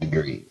members have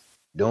degrees,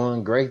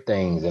 doing great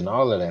things and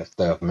all of that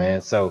stuff,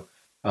 man. So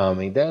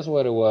that's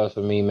what it was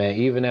for me, man.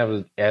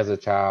 Even as a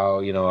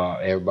child,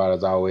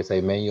 everybody's always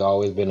say, man, you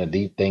always been a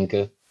deep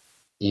thinker,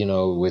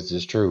 which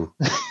is true.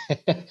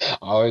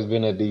 Always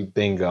been a deep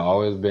thinker,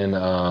 always been,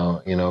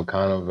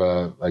 kind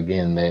of,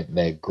 again,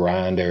 that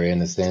grinder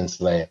in a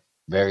sense, like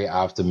very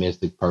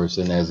optimistic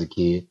person as a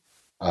kid,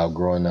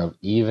 growing up,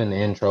 even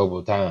in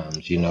troubled times,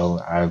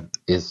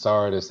 it's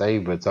sorry to say,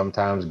 but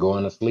sometimes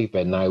going to sleep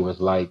at night was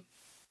like,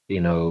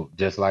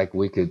 just like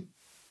we could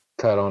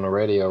cut on the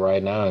radio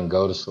right now and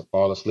go to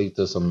fall asleep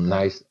to some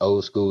nice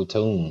old school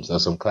tunes or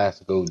some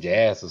classical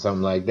jazz or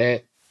something like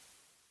that.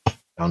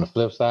 On the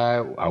flip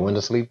side, I went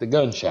to sleep to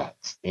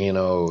gunshots,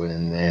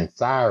 and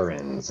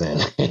sirens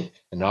and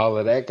and all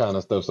of that kind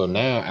of stuff. So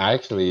now,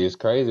 actually, it's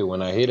crazy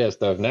when I hear that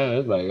stuff now.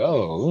 It's like,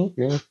 oh,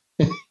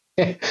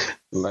 okay.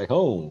 Like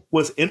home.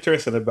 What's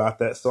interesting about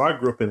that, so I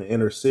grew up in the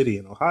inner city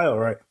in Ohio,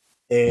 right?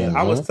 And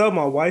I was telling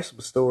my wife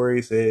some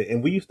stories,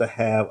 and we used to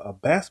have a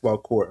basketball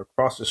court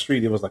across the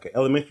street. It was like an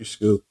elementary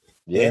school.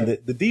 Yeah. And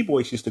the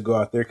D-boys used to go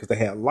out there because they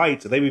had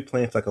lights, and they'd be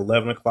playing till like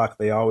 11 o'clock.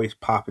 They always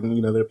popping,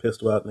 their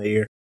pistol out in the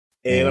air.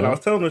 And when I was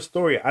telling the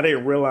story, I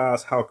didn't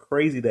realize how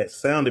crazy that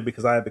sounded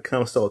because I had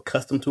become so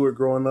accustomed to it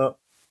growing up.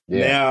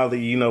 now that,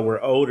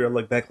 we're older, I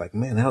look back like,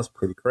 man, that was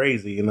pretty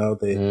crazy,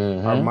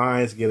 that our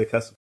minds get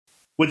accustomed.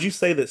 Would you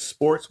say that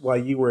sports while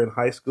you were in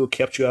high school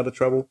kept you out of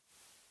trouble?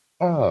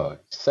 Oh,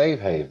 safe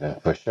haven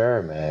for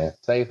sure, man.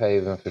 Safe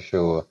haven for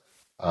sure.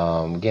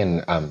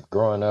 Again, I'm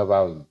growing up.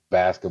 I was a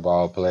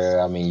basketball player.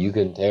 I mean, you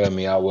couldn't tell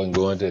me I wasn't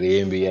going to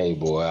the NBA,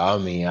 boy. I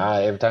mean,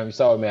 every time you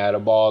saw me, I had a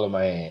ball in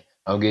my hand.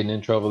 I'm getting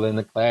in trouble in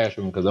the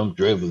classroom because I'm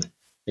dribbling.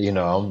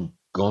 I'm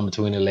going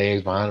between the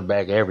legs, behind the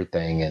back,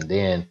 everything. And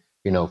then,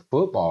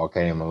 football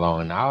came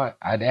along. Now,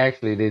 I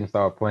actually didn't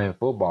start playing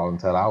football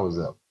until I was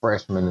a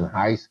freshman in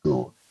high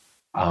school.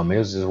 It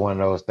was just one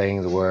of those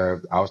things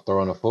where I was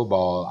throwing a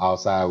football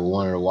outside with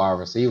one of the wide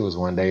receivers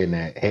one day, and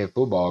that head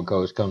football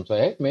coach comes say,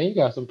 "Hey, man, you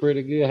got some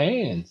pretty good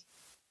hands.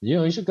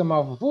 You should come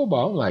out for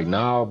football." I'm like,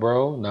 "Nah,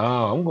 bro,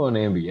 nah, I'm going to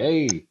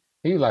NBA."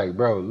 He like,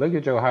 "Bro, look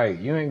at your height.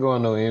 You ain't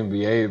going no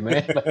NBA,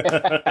 man."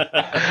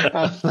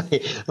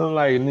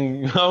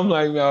 I'm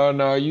like, "Oh,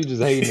 no, you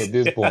just hating at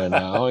this point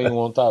now. I don't even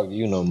want to talk to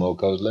you no more,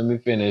 coach. Let me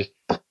finish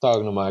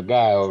talking to my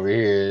guy over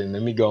here, and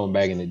let me go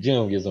back in the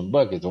gym, get some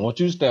buckets. I want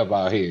you to step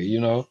out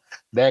here,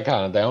 that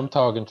kind of thing." I'm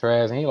talking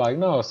trash, and he like,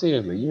 "No,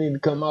 seriously, you need to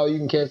come out. You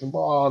can catch the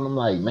ball." And I'm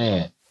like,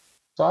 man.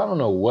 So I don't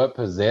know what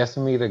possessed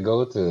me to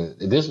go to.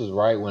 This was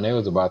right when they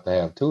was about to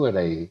have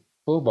two-a-day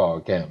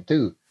football camp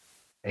too.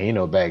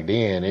 And back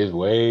then it's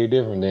way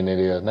different than it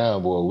is now,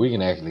 boy. We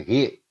can actually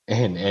hit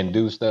and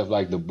do stuff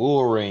like the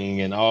bull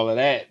ring and all of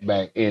that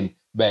back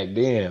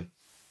then.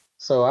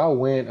 So I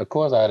went. Of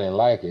course, I didn't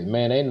like it.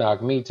 Man, they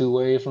knocked me two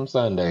ways from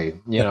Sunday.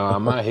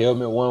 My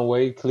helmet one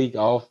way, cleat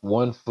off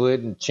one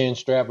foot, and chin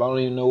strap. I don't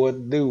even know what to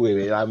do with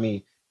it. I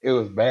mean, it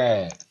was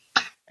bad.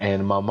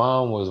 And my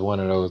mom was one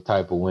of those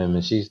type of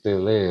women. She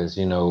still is.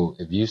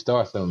 If you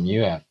start something,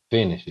 you have to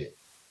finish it.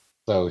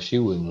 So she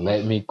wouldn't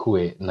let me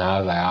quit. And I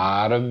was like,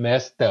 I done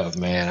messed up,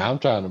 man. I'm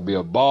trying to be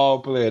a ball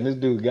player. And this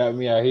dude got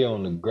me out here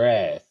on the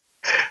grass.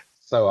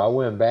 So I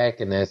went back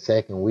in that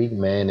second week,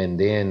 man. And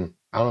then,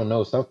 I don't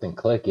know, something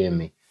clicked in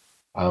me.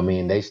 I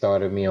mean, they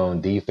started me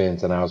on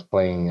defense, and I was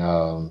playing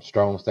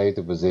strong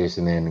safety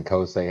position. And the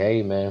coach say,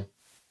 "Hey, man,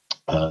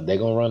 they're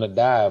going to run a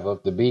dive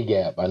up the B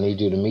gap. I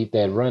need you to meet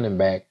that running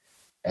back.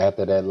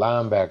 After that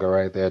linebacker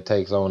right there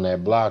takes on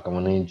that block, I'm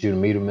going to need you to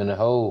meet him in the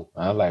hole."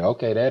 I was like,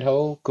 "Okay, that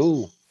hole?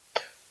 Cool."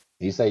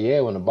 He said, "Yeah,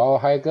 when the ball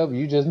hike up,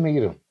 you just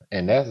meet him."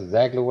 And that's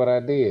exactly what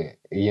I did.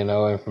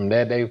 And from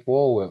that day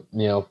forward,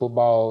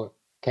 football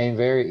came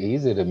very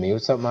easy to me. It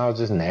was something I was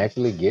just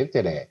naturally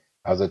gifted at.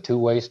 I was a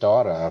two-way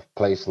starter. I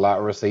played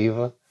slot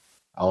receiver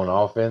on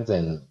offense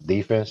and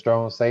defense,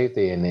 strong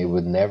safety, and it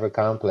was never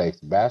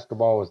complex.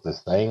 Basketball was the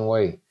same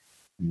way.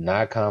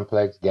 Not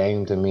complex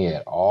game to me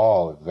at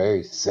all.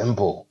 Very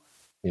simple.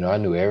 I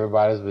knew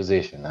everybody's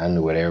position. I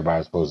knew what everybody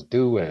was supposed to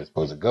do, where they were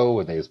supposed to go,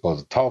 what they were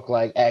supposed to talk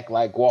like, act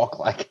like, walk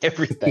like,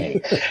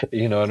 everything.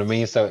 You know what I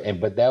mean? So,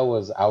 but I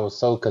was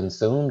so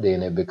consumed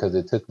in it because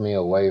it took me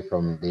away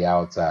from the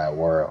outside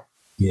world.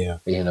 Yeah.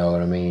 You know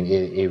what I mean?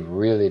 It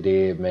really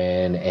did,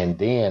 man. And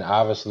then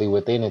obviously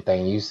with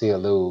anything, you see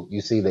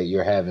that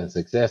you're having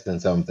success in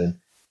something.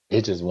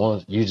 You just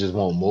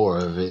want more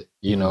of it.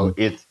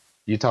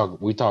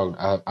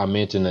 I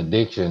mentioned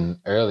addiction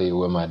earlier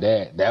with my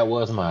dad. That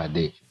was my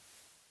addiction.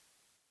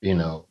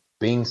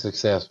 Being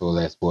successful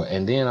at sport.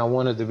 And then I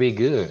wanted to be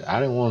good. I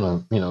didn't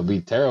want to,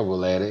 be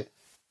terrible at it.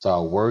 So I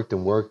worked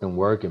and worked and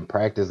worked and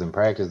practiced and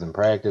practiced and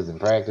practiced and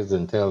practiced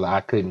until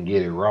I couldn't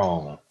get it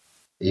wrong.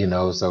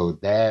 So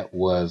that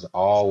was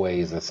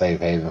always a safe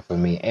haven for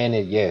me. And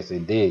it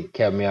did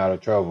kept me out of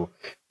trouble.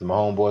 So my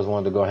homeboys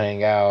wanted to go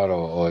hang out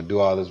or do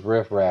all this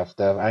riffraff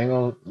stuff. I ain't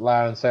gonna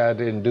lie and say I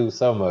didn't do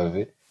some of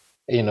it.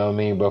 You know what I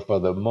mean? But for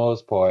the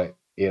most part,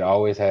 it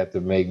always had to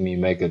make me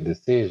make a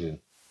decision.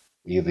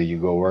 Either you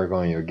go work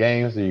on your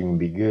game so you can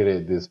be good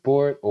at this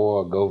sport,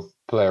 or go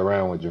play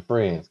around with your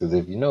friends. Because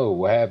if you know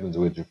what happens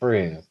with your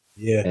friends,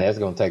 yeah, and that's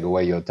going to take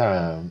away your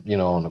time,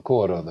 on the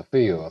court or the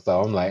field.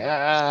 So I'm like,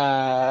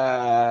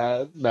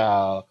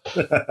 no.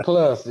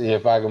 Plus,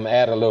 if I can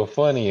add a little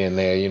funny in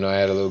there, I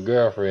had a little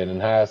girlfriend in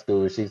high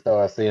school. She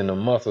started seeing the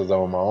muscles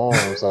on my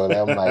arm. So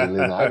I'm like,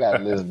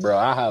 listen, bro,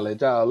 I'll holler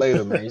at y'all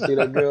later, man. You see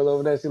that girl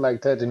over there? She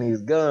like touching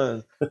these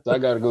guns. So I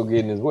got to go get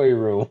in this weight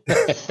room.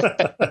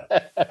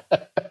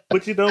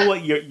 But you know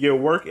what? Your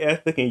work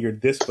ethic and your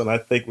discipline, I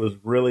think, was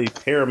really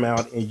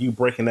paramount in you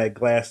breaking that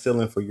glass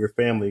ceiling for your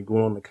family,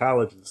 going on to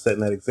college and setting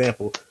that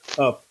example.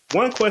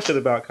 One question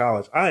about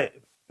college. I'm a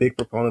big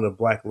proponent of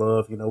Black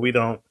love. We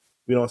don't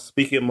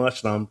speak it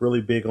much, and I'm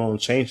really big on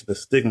changing the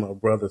stigma of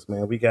brothers,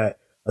 man. We got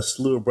a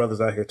slew of brothers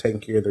out here taking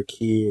care of their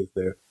kids.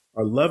 They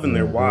are loving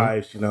their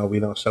wives. We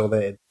don't show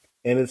that.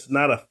 And it's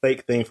not a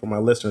fake thing for my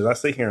listeners. I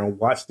sit here and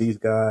watch these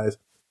guys,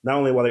 not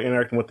only while they're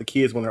interacting with the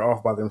kids when they're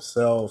off by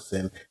themselves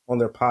and on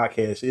their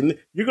podcast. And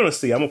you're going to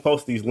see, I'm going to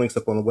post these links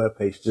up on the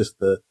webpage, just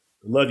the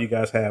love you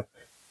guys have.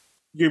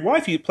 Your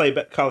wife, you played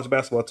college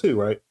basketball too,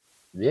 right?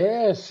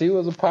 Yeah, she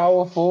was a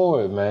power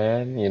forward,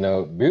 man.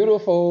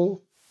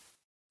 Beautiful,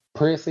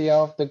 prissy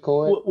off the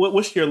court.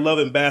 What's your love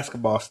and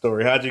basketball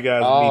story? How'd you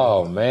guys meet?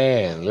 Oh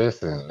man,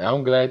 listen,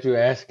 I'm glad you're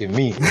asking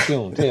me. But you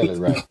don't tell it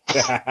right.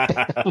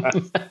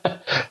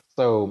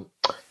 So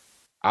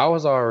I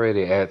was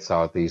already at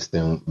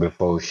Southeastern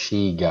before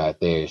she got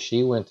there.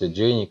 She went to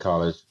junior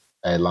college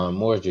at Lon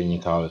Morris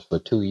Junior College for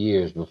 2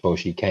 years before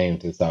she came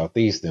to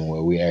Southeastern,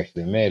 where we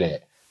actually met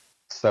at.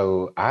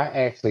 So I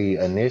actually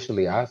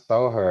initially I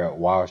saw her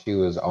while she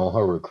was on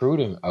her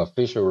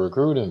official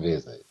recruiting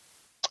visit.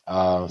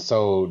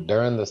 So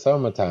during the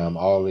summertime,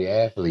 all the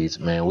athletes,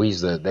 man, they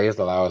used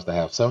to allow us to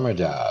have summer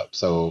jobs.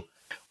 So,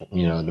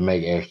 to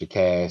make extra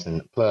cash.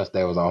 And plus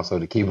that was also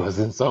to keep us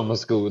in summer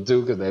school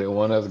too, because they didn't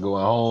want us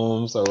going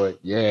home. So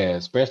yeah,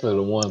 especially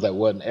the ones that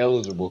wasn't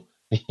eligible.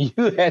 You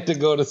had to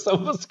go to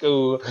summer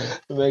school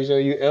to make sure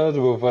you're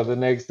eligible for the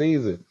next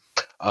season.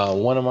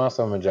 One of my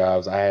summer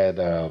jobs, I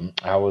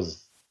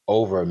was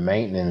over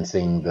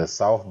maintaining the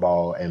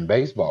softball and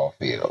baseball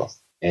fields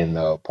in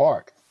the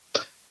park.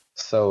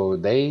 So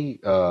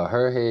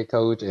her head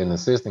coach and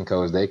assistant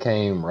coach, they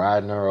came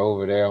riding her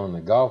over there on the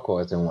golf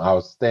course, and I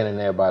was standing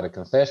there by the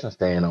concession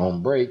stand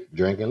on break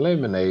drinking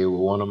lemonade with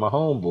one of my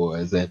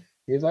homeboys, and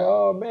he's like,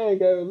 "Oh man,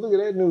 look at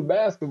that new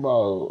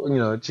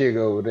basketball, chick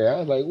over there." I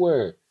was like,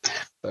 "Where?"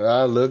 So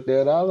I looked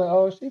at her, I was like,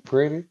 "Oh, she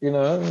pretty,"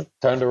 I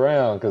turned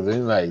around because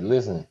he's like,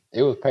 "Listen,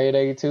 it was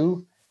payday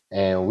too."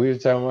 And we were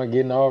talking about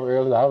getting off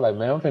early. I was like,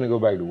 "Man, I'm finna go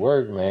back to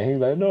work, man." He's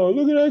like, "No,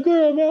 look at that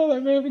girl, man." I was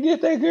like, "Man,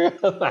 forget that girl."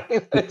 I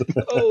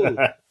was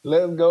like,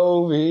 let's go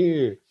over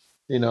here.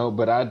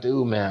 But I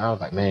do, man. I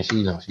was like, "Man,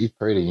 she's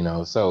pretty,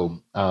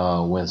 So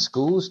when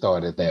school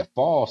started that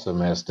fall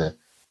semester,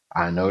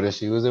 I noticed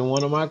she was in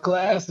one of my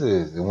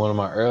classes. In one of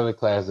my early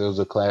classes, it was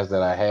a class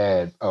that I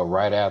had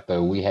right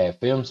after we had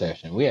film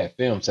session. We had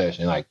film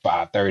session like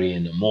 5:30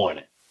 in the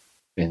morning.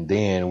 And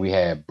then we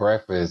had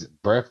breakfast.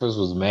 Breakfast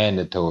was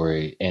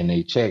mandatory, and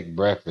they checked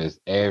breakfast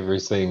every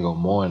single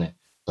morning.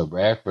 So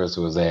breakfast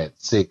was at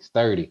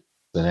 6:30.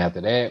 Then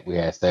after that, we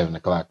had 7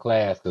 o'clock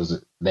class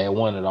because they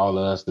wanted all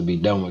of us to be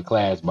done with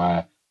class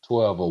by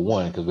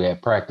 12:01 because we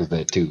had practice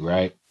at 2,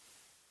 right?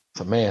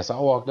 So I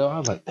walked up. I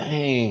was like,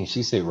 "Dang!"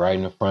 She sit right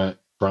in the front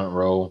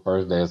row.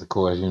 First days, of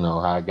course,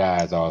 how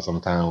guys are.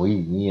 Sometimes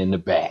we in the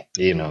back,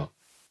 and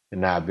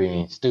not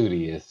being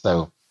studious.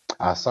 So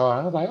I saw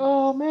her. I was like,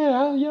 "Oh man,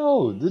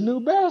 the new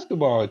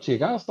basketball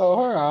chick." I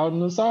saw her out in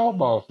the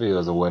softball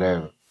fields or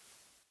whatever.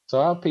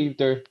 So I peeped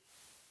her.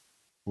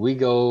 We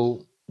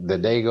go. The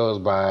day goes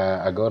by.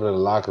 I go to the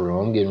locker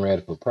room. I'm getting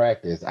ready for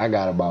practice. I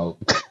got about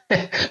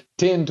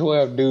 10,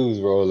 12 dudes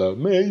roll up.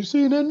 "Man, you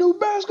seen that new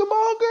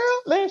basketball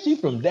girl? Man, she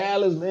from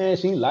Dallas, man.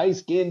 She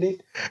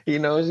light-skinned. She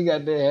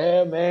got that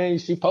hair, man.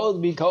 She supposed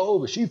to be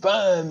cold, but she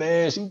fine,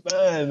 man. She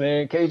fine,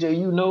 man. KJ,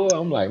 you know her?"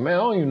 I'm like, "Man, I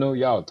don't even know what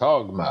y'all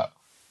talking about."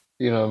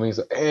 You know what I mean?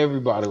 So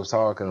everybody was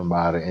talking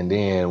about it. And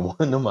then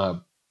one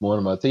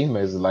of my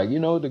teammates was like,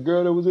 "The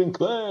girl that was in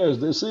class,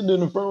 they're sitting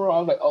in the front row." I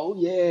was like, "Oh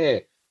yeah.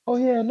 Oh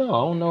yeah, no,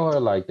 I don't know her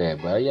like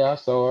that." But yeah, I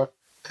saw her.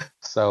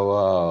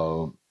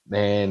 So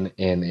and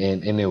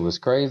it was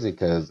crazy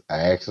because I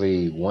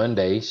actually one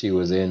day she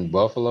was in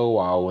Buffalo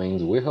Wild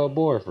Wings with her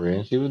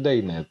boyfriend. She was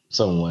dating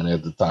someone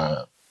at the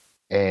time.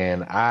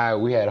 And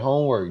we had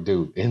homework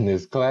due in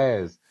this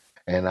class.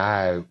 And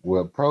I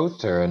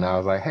approached her and I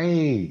was like,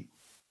 "Hey,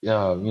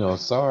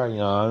 sorry,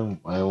 I don't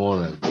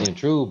want to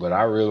intrude, but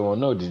I really want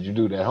to know, did you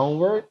do that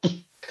homework?"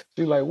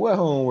 She's like, "What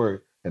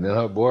homework?" And then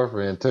her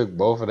boyfriend took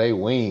both of their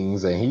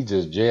wings and he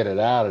just jetted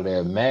out of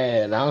there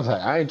mad. And I was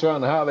like, "I ain't trying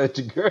to holler at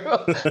you,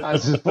 girl. I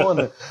just want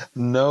to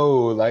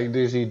know, like,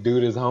 did she do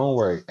this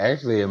homework?"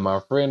 Actually, and my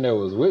friend that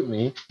was with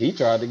me, he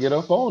tried to get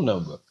her phone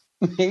number.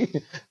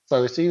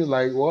 So she was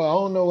like, "Well, I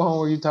don't know what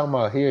homework you talking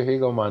about. Here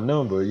go my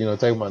number.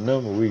 Take my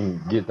number. We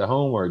can get the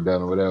homework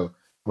done or whatever."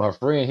 My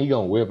friend, he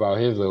gonna whip out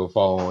his little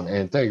phone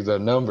and takes her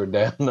number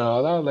down.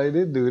 No, I was like,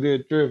 "This dude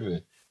is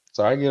tripping."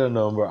 So I get a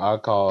number. I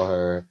call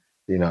her.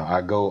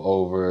 I go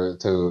over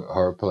to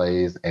her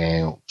place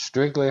and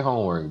strictly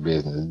homework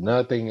business.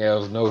 Nothing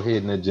else. No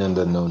hidden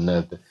agenda. No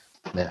nothing.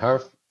 And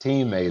her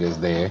teammate is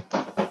there.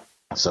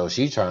 So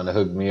she trying to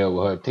hook me up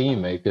with her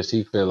teammate because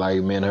she feel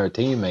like me and her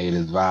teammate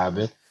is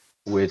vibing.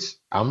 Which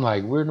I'm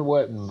like, we're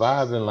what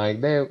vibing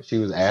like that. She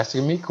was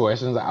asking me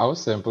questions. I was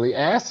simply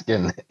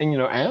asking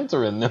and,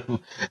 answering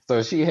them.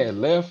 So she had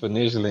left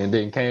initially and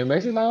then came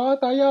back. She's like, "Oh, I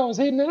thought y'all was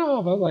hitting it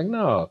off." I was like,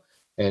 "No."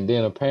 And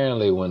then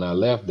apparently when I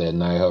left that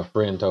night, her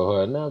friend told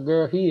her, "No,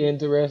 girl, he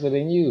interested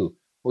in you."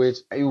 Which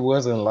it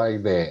wasn't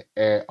like that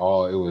at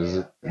all. It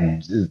was,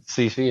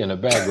 see, she in the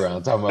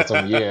background talking about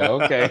something. Yeah,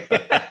 okay.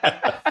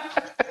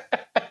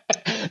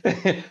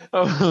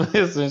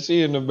 Listen,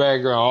 she in the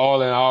background,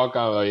 all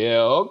kind of like,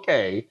 "Yeah,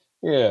 okay,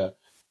 yeah."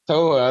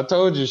 I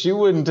told you she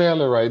wouldn't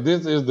tell it right.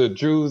 This is the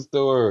true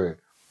story.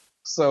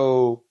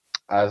 So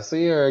I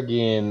see her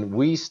again.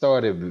 We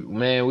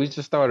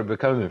just started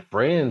becoming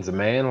friends,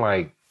 man.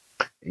 Like,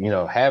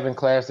 having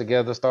class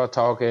together, start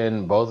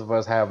talking. Both of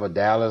us have a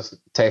Dallas,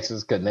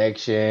 Texas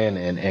connection,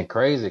 and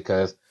crazy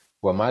because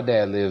Well, my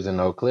dad lives in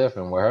Oak Cliff,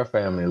 and where her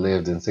family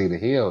lived in Cedar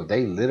Hill,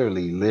 they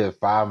literally live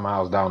 5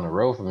 miles down the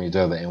road from each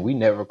other, and we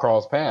never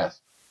cross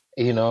paths.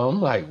 I'm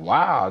like,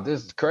 wow,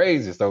 this is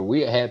crazy. So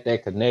we had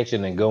that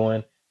connection and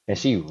going, and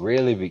she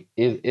really,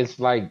 it's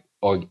like,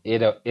 or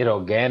it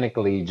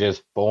organically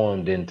just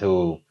formed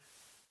into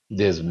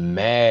this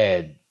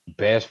mad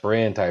best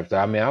friend type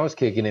stuff. I mean, I was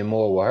kicking it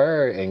more with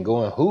her and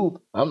going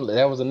hoop.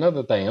 That was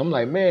another thing. I'm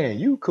like, man,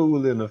 you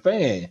cool in the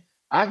fan.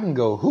 I can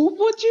go hoop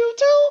with you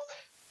too.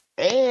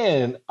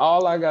 And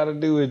all I gotta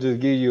do is just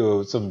give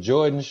you some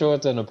Jordan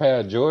shorts and a pair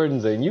of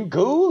Jordans, and you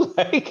cool.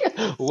 Like,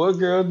 what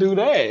girl do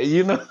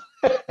that?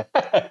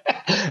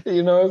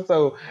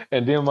 So,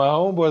 and then my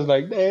homeboy's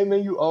like, damn,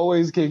 man, you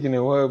always kicking it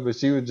with her, but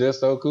she was just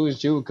so cool.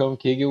 She would come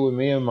kick it with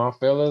me and my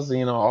fellas,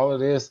 all of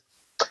this.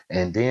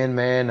 And then,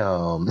 man,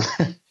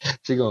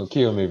 she gonna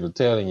kill me for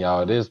telling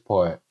y'all this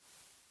part.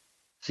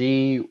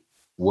 She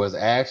was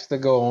asked to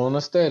go on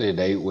a study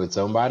date with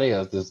somebody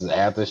else. This is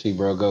after she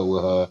broke up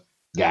with her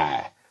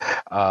guy.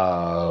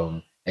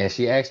 And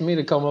she asked me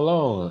to come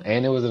along,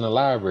 and it was in the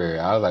library.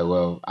 I was like,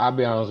 well, I'll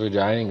be honest with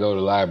you, I didn't go to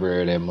the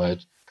library that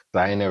much. So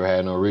I ain't never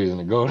had no reason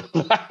to go to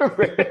the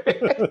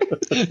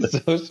library.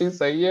 So she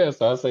said, yeah.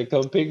 So I said,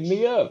 come pick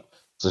me up.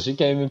 So she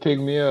came and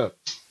picked me up.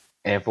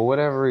 And for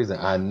whatever reason,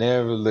 I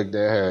never looked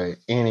at her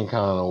any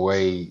kind of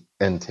way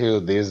until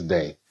this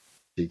day.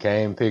 She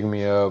came, pick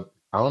me up.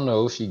 I don't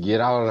know. She get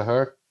out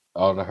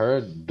of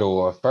her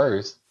door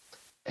first,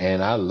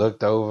 and I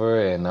looked over,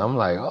 and I'm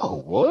like,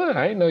 "Oh, what?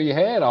 I didn't know you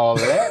had all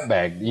of that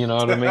back." You know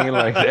what I mean,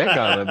 like that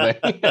kind of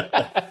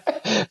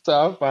thing.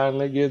 So I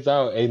finally gets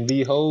out, and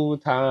the whole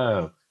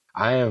time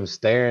I am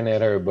staring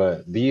at her,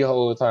 but the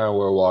whole time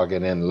we're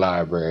walking in the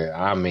library,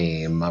 I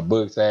mean, my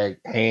book sack,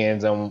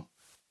 hands on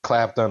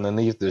clapped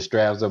underneath the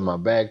straps of my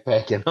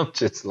backpack, and I'm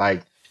just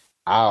like,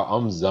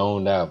 I'm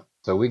zoned out.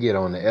 So we get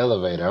on the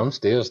elevator. I'm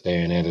still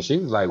staring at her. She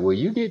was like, will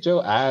you get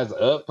your eyes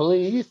up,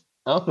 please?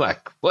 I'm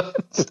like, what?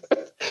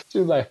 She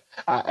was like,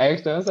 I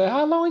asked her, I said,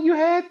 how long you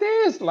had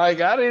this?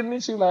 Like, I didn't.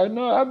 She was like,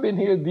 no, I've been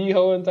here the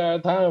whole entire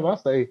time. I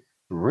say,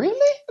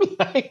 really?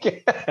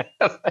 like,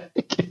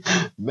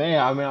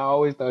 man, I mean, I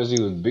always thought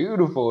she was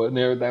beautiful and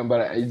everything,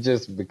 but it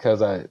just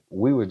because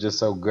we were just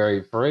so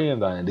great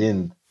friends, I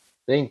didn't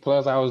think.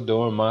 Plus, I was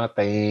doing my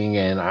thing,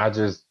 and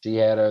she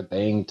had her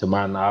thing to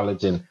my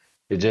knowledge, and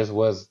it just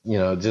was,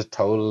 just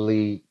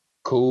totally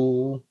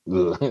cool,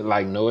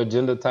 like no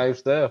agenda type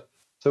stuff.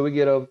 So we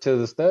get up to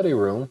the study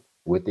room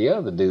with the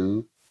other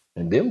dude,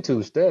 and them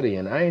two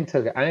studying. I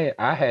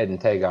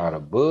hadn't taken out a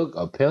book,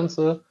 a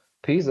pencil,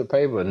 piece of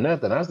paper,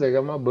 nothing. I still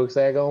got my book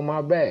sack on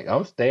my back.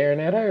 I'm staring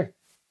at her.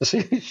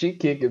 She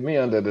kicking me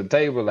under the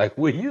table like,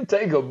 will you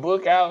take a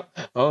book out?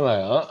 I'm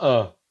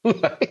like,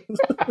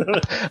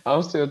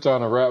 I'm still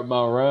trying to wrap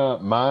my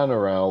mind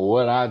around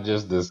what I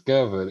just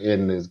discovered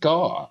in this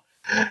car.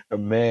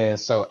 Man,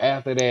 so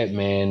after that,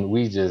 man,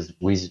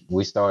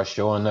 we start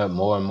showing up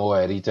more and more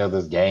at each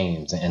other's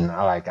games. And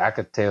I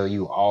could tell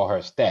you all her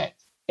stats.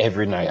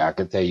 Every night I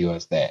could tell you her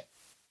stat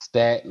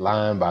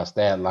line by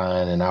stat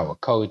line, and I would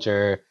coach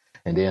her.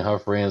 And then her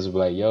friends would be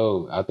like,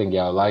 yo, I think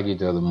y'all like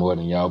each other more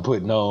than y'all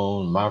putting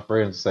on. My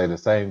friends would say the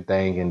same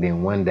thing. And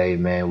then one day,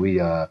 man, we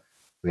had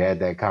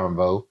that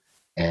convo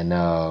and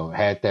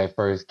had that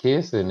first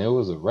kiss, and it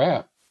was a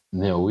wrap.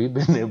 We've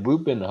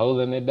been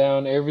holding it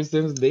down ever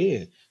since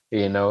then.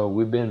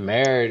 We've been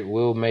married.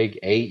 We'll make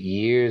 8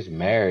 years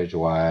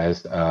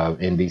marriage-wise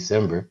in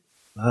December.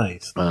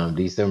 Nice.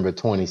 December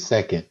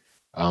 22nd.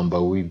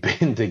 But we've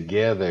been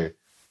together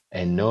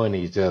and knowing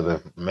each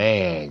other,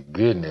 man,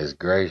 goodness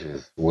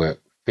gracious, what,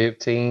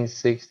 15,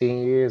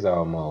 16 years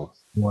almost.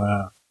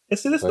 Wow. And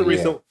so this is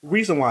the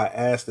reason why I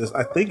asked this.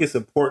 I think it's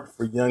important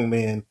for young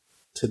men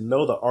to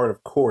know the art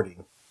of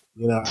courting.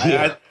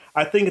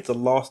 I think it's a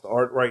lost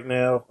art right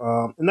now.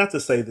 And not to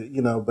say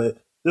that, but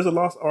there's a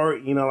lost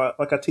art,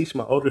 like I teach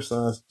my older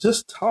sons,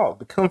 just talk,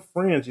 become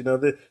friends.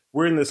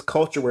 We're in this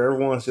culture where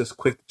everyone's just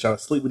quick to try to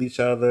sleep with each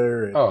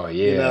other.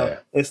 And,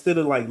 instead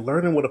of like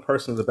learning what a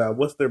person's about,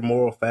 what's their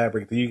moral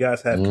fabric? Do you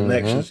guys have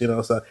connections?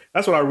 So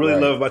that's what I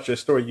really love about your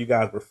story. You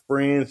guys were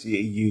friends.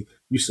 You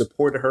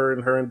supported her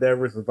in her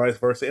endeavors and vice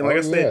versa. And like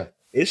I said,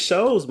 it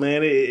shows,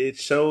 man. It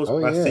shows.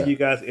 I see you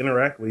guys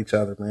interact with each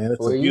other, man.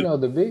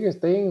 The biggest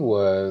thing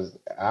was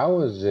I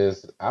was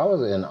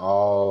in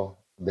awe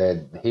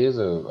that here's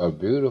a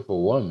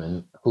beautiful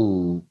woman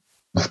who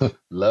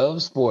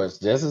loves sports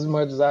just as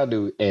much as I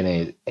do,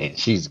 and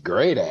she's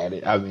great at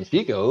it. I mean,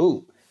 she can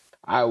hoop.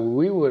 I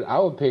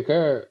would pick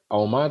her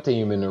on my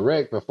team in the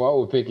rec before I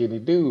would pick any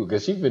dude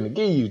because she finna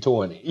give you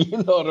 20.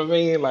 You know what I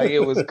mean? Like, it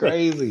was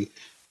crazy.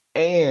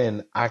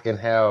 And I can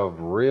have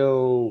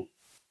real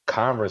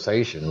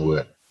conversation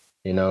with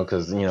her,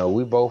 because,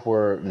 we both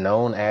were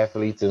known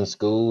athletes in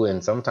school,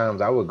 and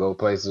sometimes I would go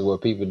places where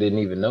people didn't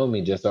even know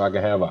me just so I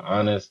could have an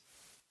honest,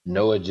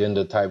 no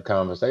agenda type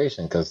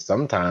conversation. Because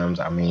sometimes,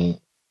 I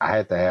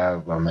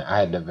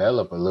had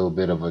developed a little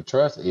bit of a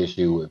trust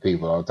issue with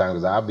people all the time,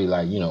 because I'd be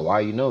like,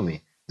 why you know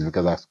me? Is it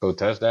because I score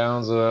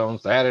touchdowns on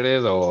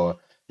Saturdays, or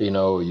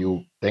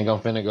you think I'm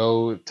finna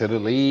go to the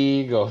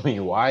league? Or, I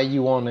mean, why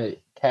you want to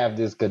have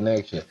this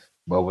connection?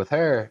 But with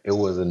her, it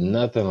was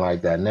nothing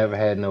like that. I never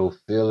had no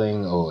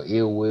feeling or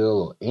ill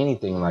will or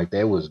anything like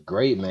that. It was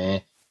great,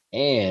 man.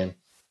 And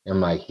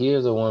I'm like,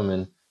 here's a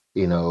woman,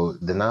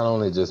 that not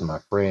only just my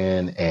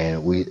friend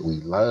and we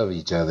love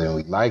each other and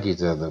we like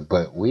each other,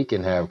 but we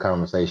can have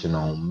conversation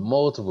on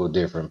multiple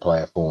different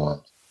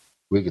platforms.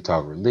 We could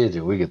talk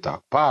religion, we could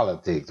talk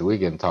politics, we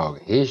can talk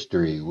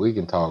history, we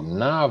can talk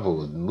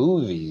novels,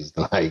 movies,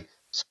 like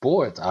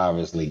sports,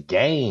 obviously,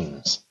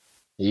 games.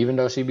 Even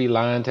though she be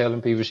lying,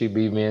 telling people she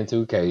beat me in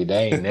 2K, that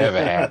ain't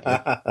never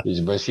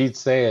happened. But she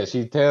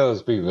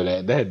tells people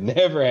that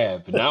never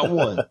happened, not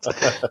once.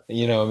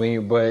 You know what I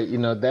mean?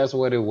 But that's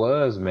what it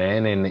was,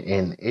 man.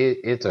 And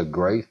it's a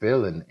great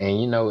feeling.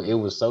 And it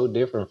was so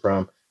different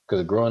from,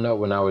 because growing up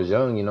when I was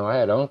young, I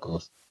had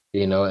uncles.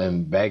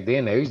 And back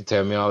then they used to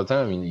tell me all the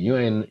time, you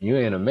ain't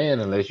a man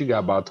unless you got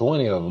about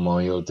 20 of them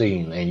on your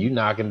team, and you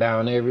knocking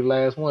down every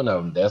last one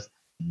of them.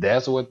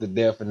 That's what the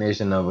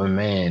definition of a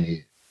man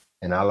is.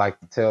 And I like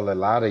to tell a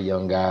lot of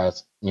young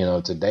guys,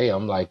 today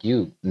I'm like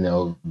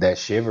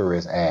that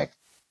chivalrous act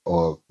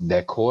or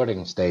that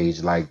courting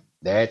stage, like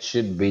that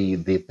should be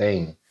the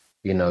thing.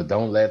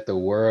 Don't let the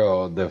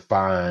world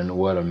define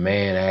what a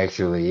man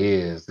actually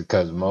is,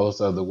 because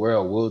most of the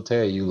world will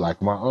tell you,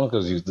 like my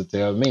uncles used to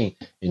tell me,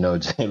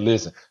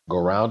 listen, go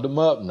round them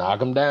up, knock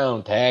them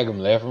down, tag them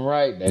left and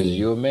right. That's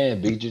you a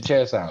man, beat your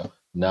chest out.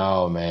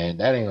 No, man,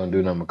 that ain't gonna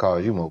do nothing but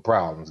cause you more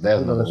problems.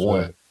 That's number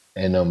one. Right.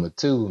 And number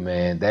two,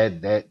 man,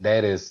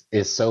 that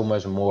is so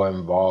much more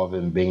involved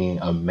in being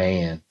a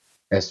man,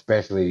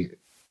 especially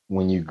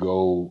when you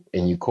go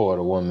and you court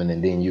a woman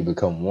and then you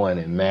become one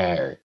and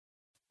married.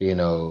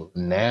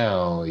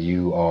 Now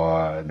you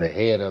are the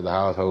head of the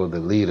household,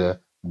 the leader,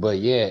 but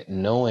yet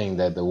knowing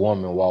that the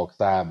woman walks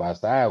side by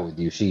side with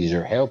you, she's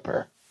your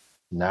helper,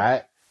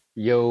 not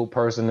your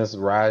person that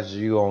rides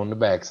you on the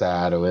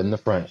backside or in the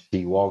front.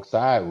 She walks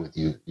side with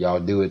you. Y'all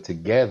do it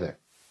together.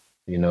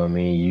 You know what I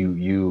mean?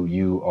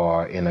 You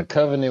are in a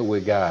covenant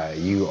with God.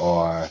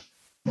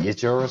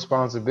 It's your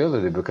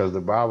responsibility, because the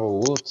Bible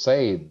will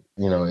say,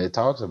 it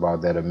talks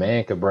about that a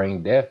man could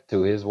bring death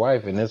to his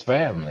wife and his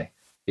family.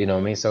 You know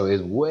what I mean? So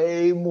it's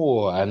way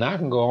more, and I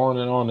can go on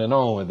and on and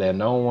on with that,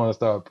 and I don't want to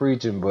start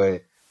preaching,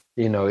 but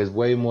it's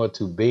way more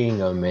to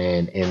being a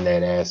man in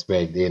that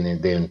aspect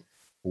than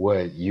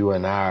what you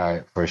and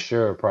I for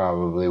sure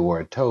probably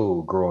were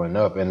told growing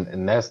up.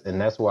 And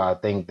that's why I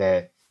think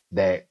that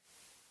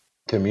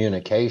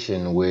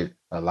communication with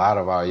a lot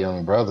of our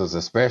young brothers,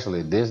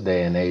 especially this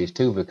day and age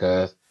too,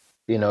 because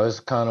it's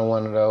kind of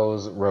one of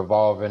those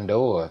revolving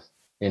doors.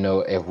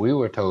 If we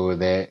were told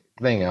that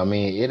thing, I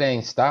mean, it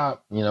ain't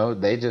stopped.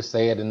 They just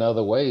say it in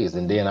other ways,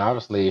 and then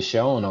obviously it's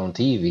shown on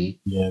TV.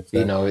 Yeah,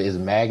 exactly. It's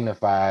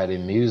magnified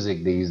in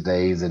music these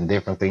days and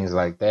different things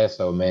like that.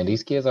 So man,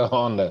 these kids are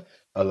under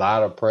a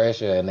lot of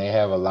pressure, and they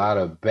have a lot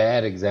of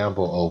bad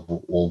example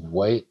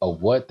of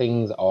what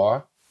things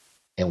are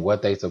and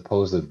what they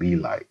supposed to be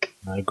like.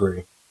 I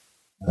agree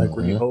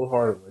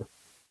wholeheartedly.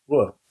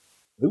 Well,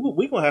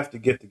 we gonna have to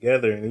get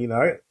together, and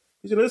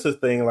this is a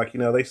thing. Like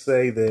they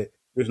say that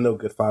there's no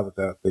good fathers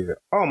out there.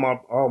 All my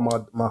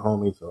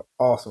homies are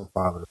awesome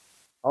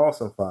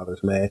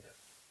fathers, man.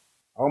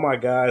 All my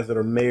guys that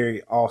are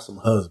married, awesome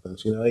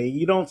husbands.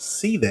 You don't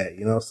see that.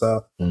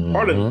 So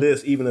part of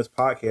this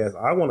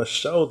podcast, I want to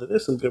show that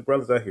there's some good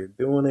brothers out here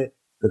doing it,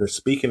 that are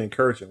speaking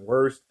encouraging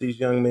words to these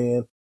young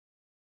men.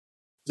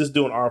 Just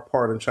doing our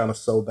part and trying to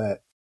sow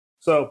that.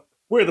 So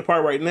we're at the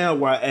part right now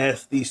where I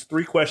ask these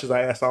 3 questions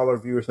I asked all our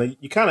viewers. Now,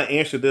 you kind of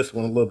answered this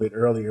one a little bit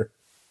earlier.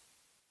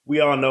 We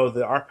all know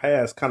that our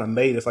past kind of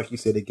made us, like you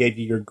said, it gave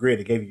you your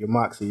grit, it gave you your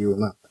moxie, you were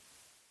not.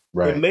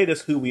 Right. It made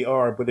us who we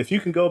are. But if you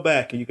can go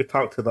back and you could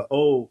talk to the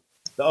old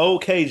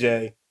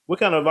KJ, what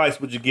kind of advice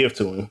would you give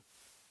to him?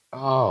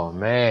 Oh,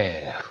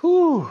 man.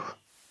 Whew.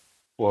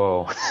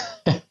 Well,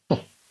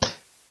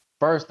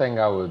 first thing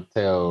I would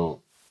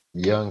tell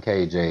young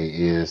KJ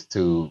is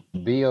to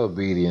be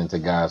obedient to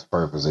God's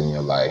purpose in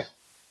your life,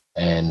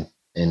 and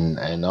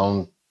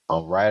on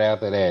right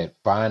after that,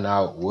 find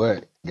out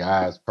what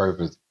God's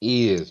purpose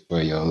is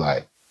for your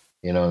life.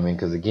 You know what I mean?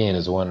 Because again,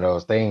 it's one of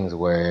those things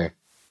where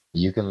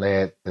you can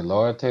let the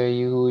Lord tell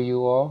you who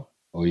you are,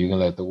 or you can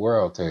let the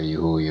world tell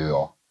you who you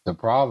are. The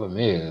problem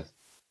is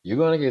you're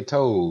gonna get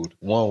told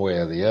one way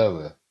or the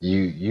other.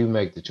 You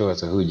make the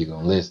choice of who you're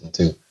gonna listen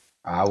to.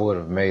 I would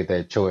have made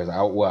that choice.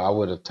 I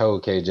would have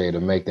told KJ to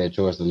make that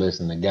choice to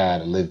listen to God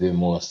a little bit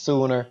more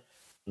sooner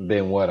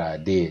than what I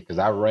did. Because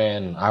I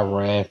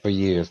ran for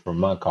years from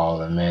my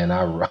calling, man.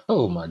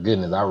 Oh my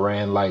goodness, I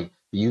ran like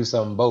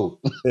Usain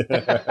Bolt.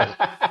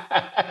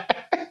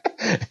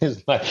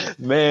 It's like,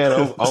 man,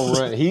 I'm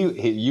running.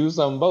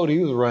 Usain Bolt, he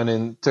was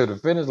running to the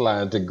finish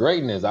line to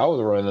greatness. I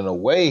was running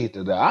away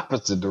to the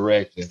opposite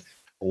direction.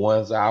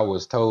 Once I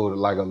was told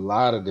like a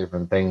lot of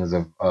different things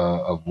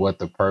of what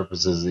the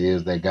purposes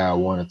is that God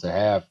wanted to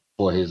have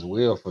for his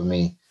will for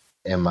me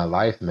in my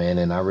life, man,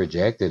 and I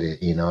rejected it,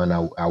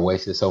 and I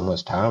wasted so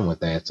much time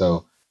with that.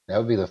 So That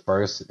would be the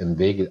first and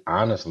biggest,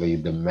 honestly,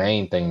 the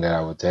main thing that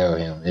I would tell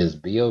him is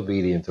be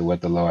obedient to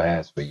what the Lord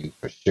has for you,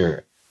 for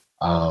sure.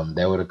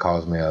 That would have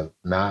caused me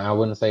now I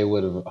wouldn't say it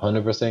would have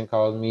 100%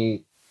 caused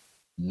me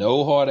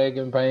no heartache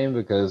and pain,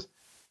 because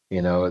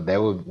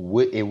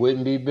it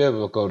wouldn't be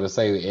biblical to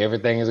say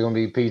everything is going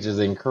to be peaches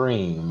and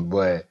cream,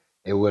 but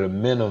it would have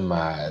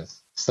minimized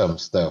some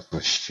stuff for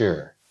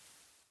sure.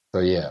 So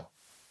yeah.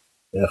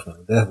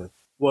 Definitely.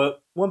 Well,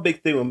 one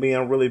big thing with me,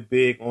 I'm really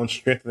big on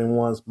strengthening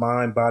one's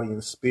mind, body,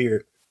 and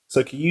spirit.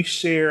 So can you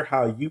share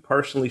how you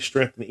personally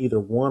strengthen either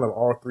one or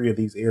all three of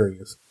these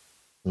areas?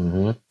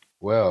 Mm-hmm.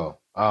 Well,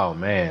 oh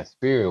man,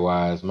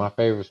 spirit-wise, my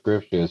favorite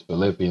scripture is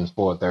Philippians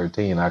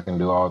 4:13. I can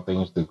do all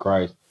things through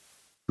Christ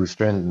who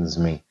strengthens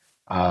me.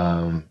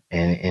 And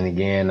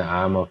again,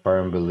 I'm a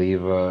firm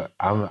believer.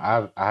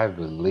 I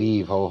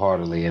believe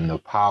wholeheartedly in the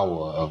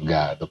power of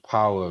God, the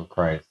power of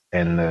Christ,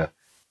 and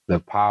the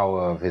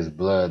power of His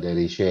blood that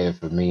He shed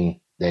for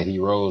me, that He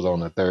rose on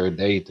the third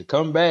day to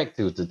come back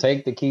to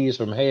take the keys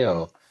from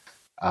hell,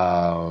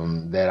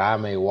 that I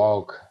may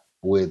walk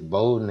with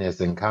boldness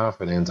and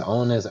confidence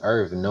on this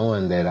earth,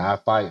 knowing that I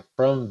fight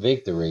from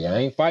victory. I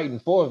ain't fighting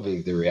for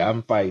victory.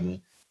 I'm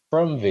fighting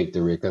from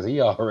victory, because He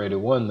already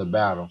won the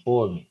battle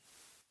for me.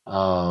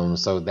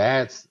 So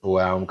that's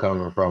where I'm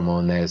coming from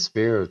on that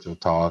spiritual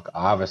talk.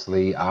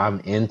 Obviously, I'm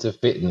into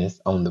fitness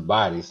on the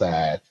body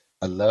side.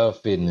 I love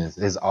fitness.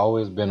 It's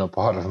always been a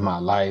part of my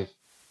life.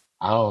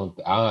 I'm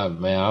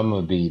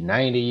gonna be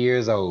 90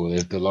 years old.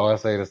 If the Lord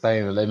say the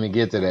same and let me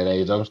get to that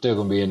age, I'm still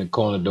gonna be in the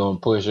corner doing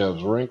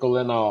push-ups, wrinkle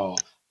and all,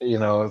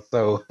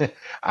 so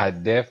I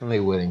definitely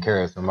would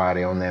encourage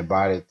somebody on that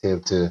body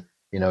tip to,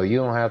 you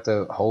don't have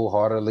to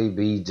wholeheartedly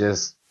be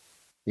just,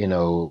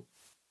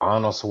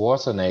 Arnold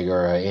Schwarzenegger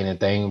or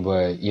anything,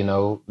 but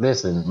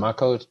listen, my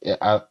coach,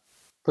 I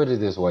put it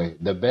this way: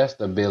 the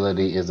best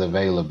ability is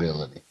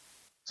availability.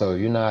 So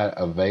if you're not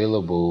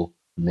available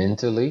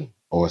mentally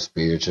or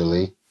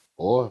spiritually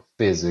or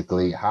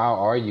physically, how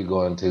are you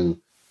going to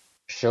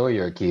show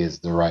your kids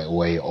the right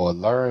way or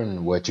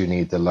learn what you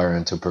need to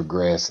learn to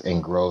progress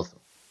and growth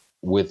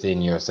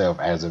within yourself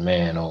as a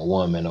man or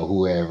woman or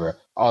whoever?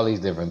 All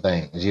these different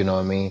things, you know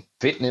what I mean?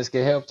 Fitness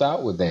can help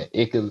out with that.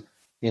 It could,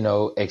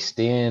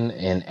 extend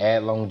and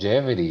add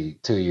longevity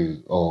to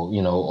you,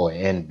 or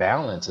and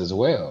balance as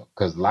well.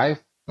 Because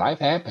life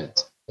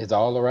happens. It's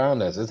all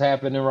around us. It's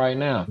happening right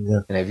now.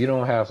 Yeah. And if you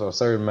don't have a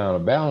certain amount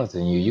of balance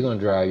in you, you're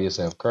gonna drive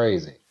yourself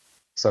crazy.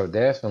 So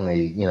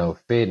definitely,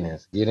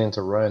 fitness, get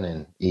into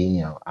running.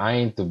 I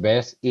ain't the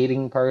best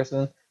eating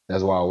person.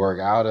 That's why I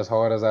work out as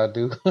hard as I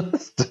do.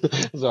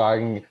 so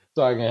I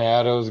can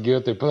have those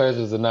guilty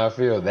pleasures and not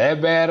feel that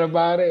bad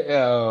about it.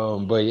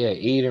 But yeah,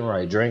 eating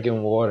right,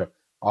 drinking water,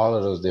 all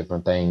of those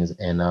different things.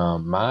 And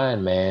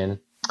mine, man,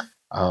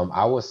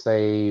 I would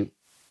say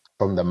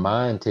from the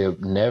mind tip,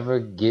 never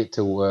get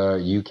to where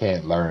you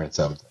can't learn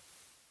something.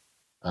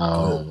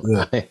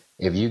 Yeah.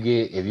 If you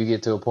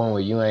get to a point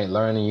where you ain't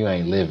learning, you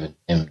ain't living,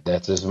 and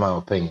that's just my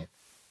opinion.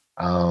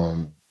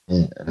 And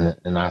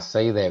I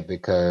say that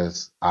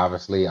because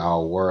obviously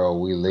our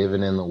world, we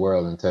living in the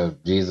world until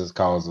Jesus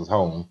calls us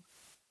home.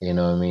 You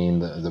know what I mean?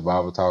 The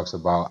Bible talks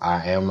about,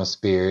 I am a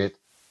spirit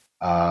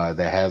that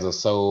has a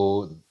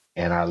soul,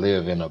 and I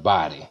live in a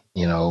body.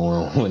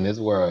 When this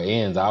world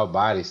ends, our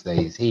body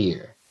stays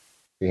here.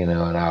 And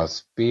our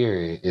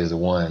spirit is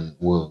one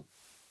will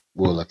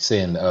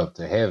ascend up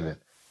to heaven.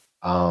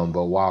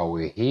 But while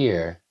we're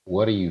here,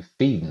 what are you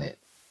feeding it?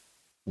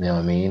 You know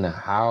what I mean?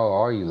 How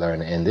are you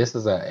learning? And this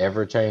is an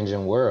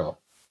ever-changing world.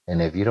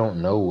 And if you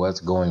don't know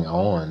what's going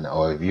on,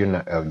 or if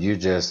you're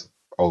just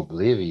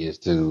oblivious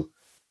to,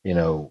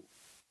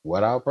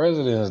 what our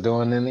president is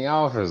doing in the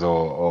office,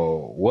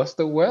 or what's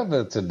the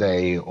weather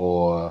today,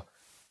 or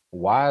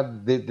why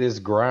did this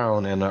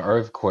ground in an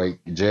earthquake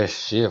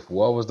just shift?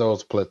 What was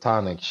those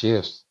platonic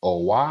shifts?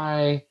 Or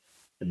why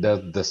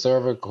the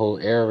cervical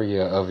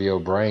area of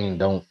your brain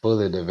don't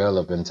fully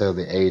develop until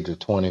the age of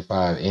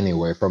 25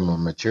 anyway, from a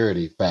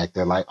maturity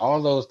factor? Like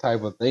all those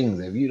type of things.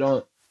 If you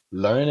don't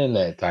learning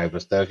that type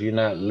of stuff, you're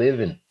not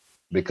living,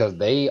 because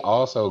they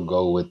also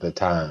go with the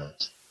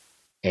times,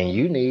 and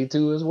you need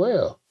to as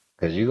well,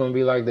 because you're gonna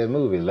be like that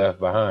movie Left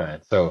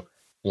Behind. So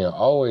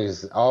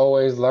always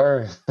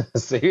learn.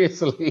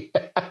 Seriously.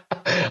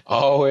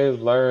 Always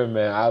learn,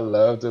 man. I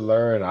love to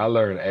learn. I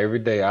learn every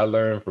day. I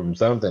learn from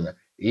something.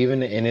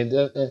 Even and it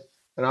does.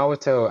 And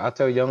I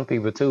tell young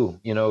people too,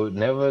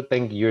 never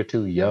think you're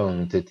too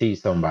young to teach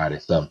somebody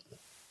something.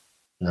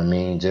 I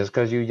mean, just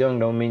because you're young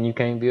don't mean you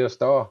can't be a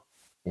star.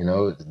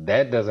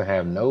 That doesn't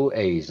have no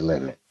age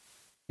limit.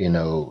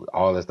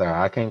 All this stuff.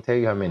 I can't tell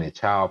you how many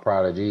child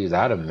prodigies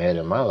I'd have met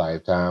in my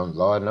lifetime.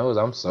 Lord knows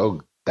I'm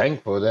so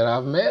thankful that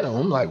I've met them.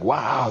 I'm like,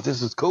 wow,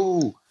 this is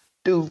cool.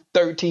 Dude,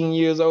 13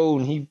 years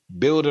old and he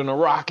building a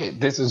rocket.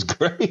 This is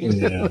great.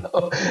 Yeah.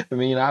 I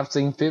mean, I've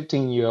seen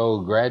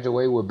 15-year-olds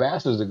graduate with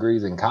bachelor's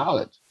degrees in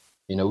college.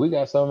 We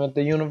got some at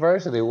the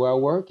university where I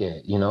work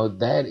at.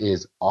 That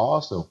is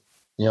awesome.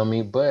 You know what I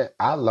mean? But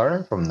I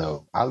learn from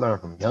those. I learn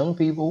from young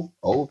people,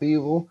 old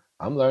people.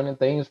 I'm learning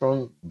things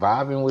from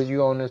vibing with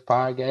you on this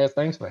podcast.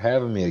 Thanks for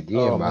having me again,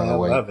 Oh by man, the I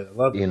way. love it. I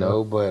love it,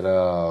 bro.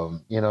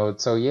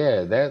 But so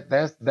yeah,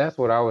 that's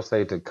what I would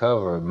say to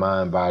cover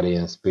mind, body,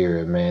 and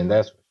spirit, man.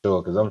 That's for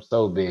sure, because I'm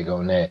so big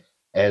on that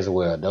as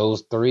well.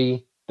 Those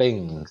three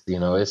things,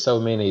 it's so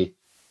many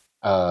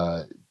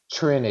uh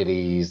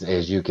trinities,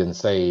 as you can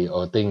say,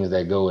 or things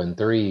that go in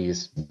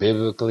threes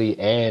biblically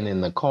and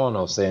in the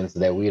carnal sense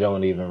that we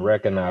don't even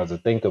recognize or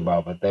think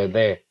about, but they're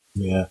there.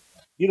 Yeah.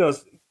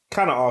 It's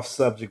kind of off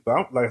subject,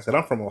 but like I said,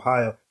 I'm from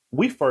Ohio.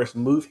 We first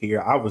moved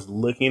here. I was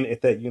looking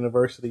at that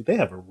university. They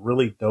have a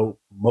really dope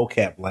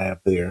mocap lab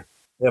there.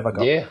 They have like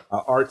Yeah.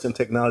 a arts and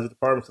technology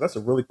department. So that's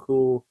a really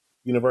cool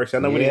university. I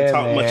know we didn't Yeah,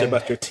 talk much man.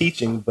 about your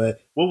teaching,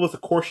 but what was the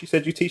course you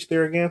said you teach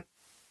there again?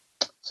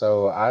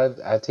 So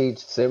I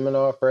teach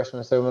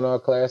freshman seminar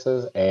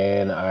classes,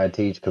 and I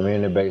teach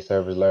community-based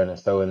service learning.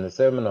 So in the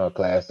seminar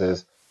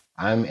classes,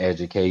 I'm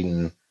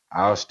educating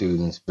our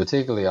students,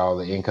 particularly all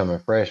the incoming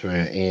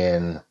freshmen,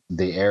 in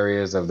the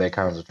areas of their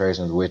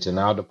concentrations, which in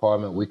our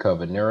department, we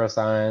cover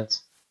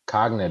neuroscience,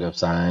 cognitive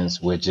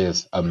science, which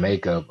is a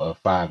makeup of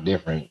 5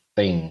 different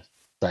things: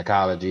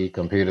 psychology,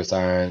 computer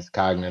science,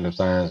 cognitive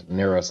science,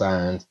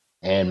 neuroscience,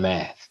 and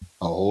math.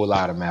 A whole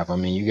lot of math. I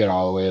mean, you get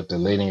all the way up to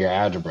linear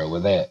algebra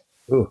with that.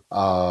 Ooh.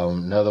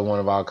 Another one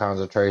of our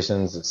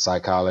concentrations is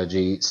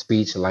psychology,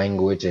 speech,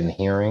 language, and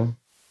hearing,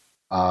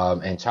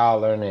 and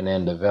child learning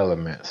and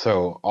development.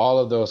 So all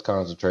of those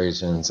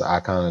concentrations, I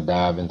kind of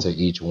dive into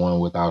each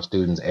one with our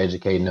students,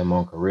 educating them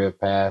on career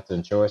paths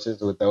and choices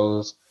with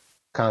those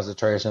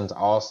concentrations.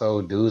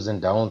 Also, do's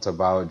and don'ts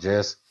about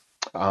just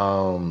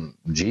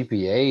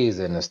GPAs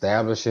and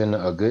establishing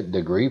a good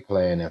degree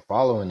plan and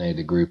following a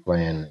degree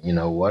plan.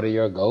 What are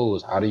your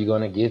goals? How are you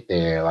going to get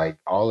there? Like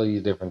all of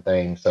these different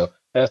things. So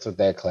that's what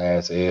that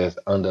class is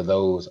under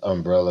those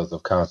umbrellas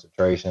of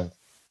concentration.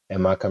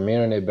 And my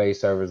community-based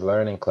service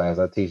learning class,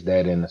 I teach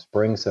that in the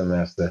spring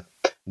semester.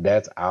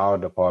 That's our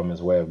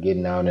department's way of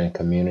getting out in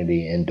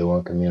community and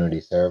doing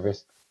community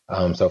service.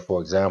 So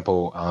for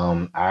example,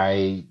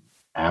 I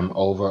am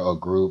over a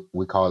group,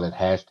 we call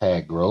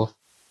it #growth.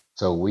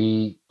 So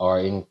we are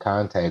in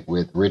contact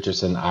with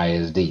Richardson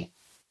ISD,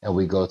 and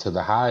we go to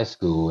the high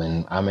school,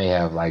 and I may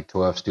have like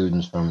 12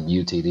 students from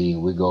UTD.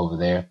 We go over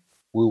there.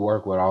 We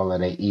work with all of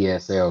their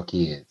ESL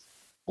kids,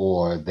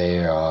 or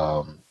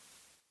their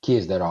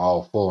kids that are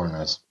all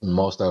foreigners.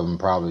 Most of them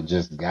probably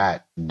just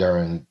got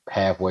during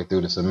halfway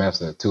through the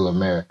semester to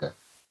America,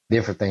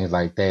 different things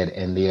like that.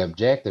 And the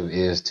objective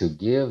is to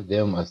give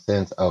them a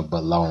sense of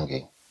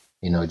belonging.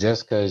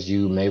 Just because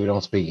you maybe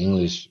don't speak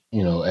English,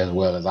 as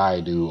well as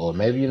I do, or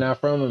maybe you're not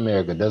from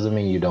America, doesn't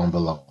mean you don't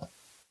belong.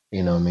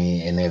 You know what I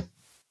mean? And if,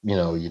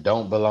 you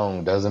don't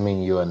belong, doesn't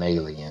mean you're an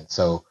alien.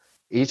 So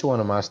each one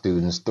of my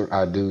students,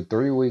 I do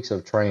 3 weeks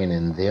of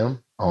training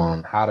them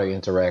on how to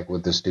interact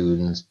with the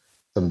students,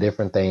 some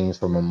different things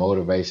from a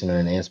motivational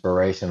and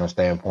inspirational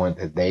standpoint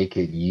that they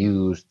could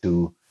use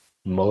to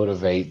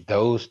motivate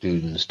those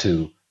students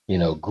to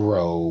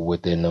grow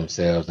within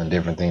themselves and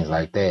different things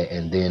like that.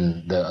 And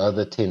then the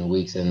other 10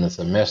 weeks in the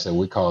semester,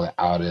 we call it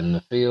out in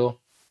the field.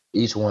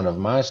 Each one of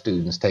my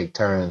students take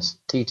turns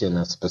teaching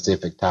a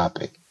specific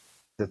topic.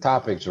 The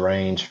topics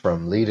range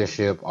from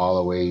leadership all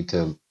the way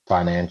to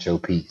financial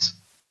peace,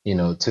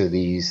 to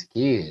these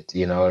kids,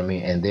 you know what I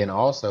mean? And then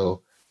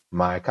also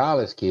my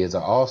college kids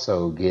are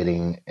also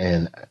getting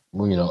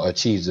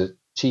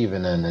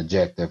achieving an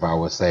objective, I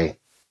would say.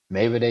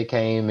 Maybe they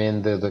came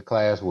into the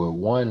class with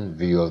one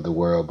view of the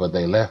world, but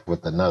they left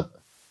with another.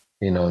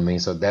 You know what I mean?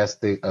 So that's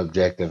the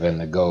objective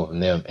and the goal from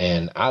them.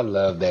 And I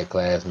love that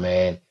class,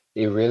 man.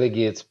 It really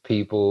gets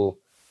people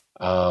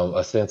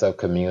a sense of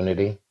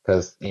community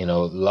because,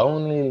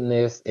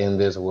 loneliness in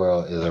this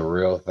world is a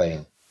real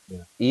thing.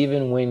 Yeah.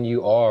 Even when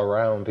you are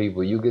around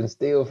people, you can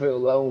still feel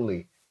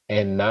lonely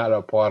and not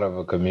a part of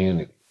a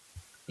community.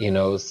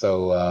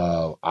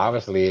 So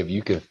obviously, if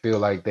you can feel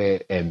like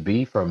that and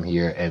be from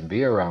here and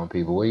be around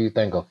people, what do you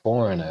think a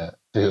foreigner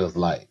feels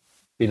like?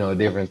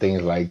 Different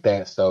things like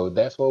that. So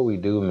that's what we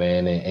do,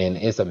 man. And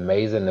it's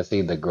amazing to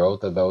see the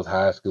growth of those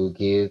high school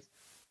kids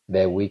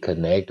that we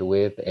connect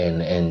with.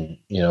 And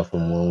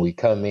from when we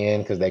come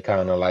in, because they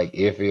kind of like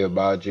iffy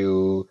about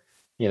you,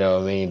 what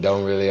I mean,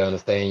 don't really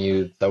understand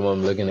you. Some of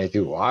them looking at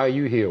you, why are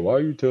you here? Why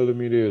are you telling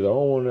me this?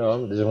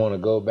 I just want to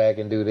go back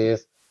and do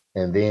this.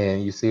 And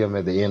then you see them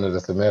at the end of the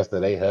semester,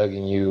 they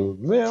hugging you.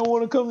 Man, I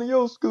want to come to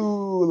your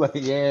school. Like,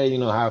 yeah,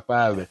 high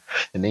fiving.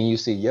 And then you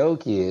see your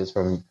kids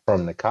from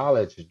the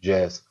college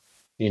just,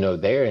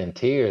 they're in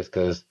tears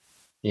because,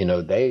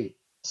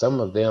 some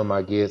of them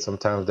I get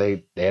sometimes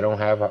they don't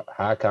have a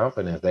high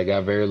confidence. They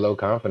got very low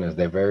confidence.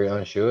 They're very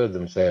unsure of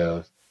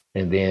themselves.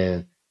 And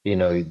then,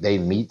 they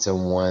meet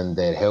someone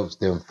that helps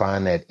them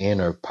find that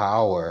inner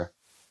power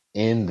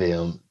in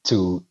them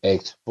to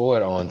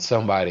exploit on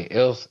somebody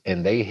else,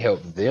 and they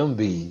help them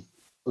be,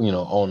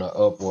 on an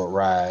upward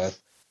rise.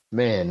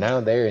 Man, now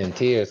they're in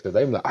tears because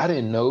they're like, I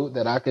didn't know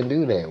that I can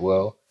do that.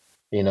 Well,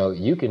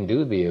 you can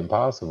do the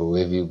impossible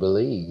if you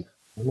believe,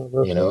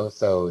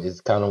 so it's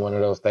kind of one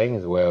of those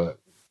things where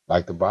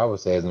Like the Bible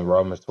says in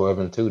Romans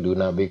 12:2, do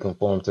not be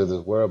conformed to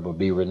this world, but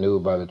be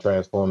renewed by the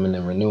transforming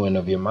and renewing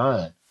of your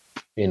mind.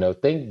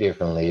 Think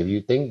differently. If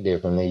you think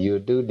differently, you'll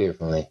do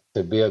differently.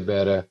 To be a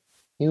better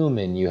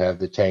human, you have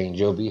to change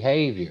your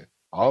behavior.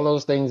 All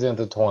those things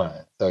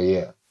intertwine. So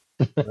yeah.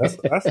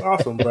 That's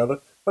awesome, brother.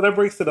 But that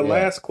brings to the Yeah.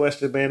 last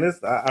question, man.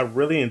 I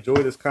really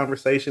enjoyed this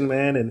conversation,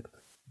 man. And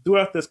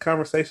throughout this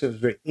conversation,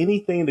 is there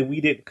anything that we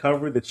didn't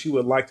cover that you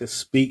would like to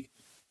speak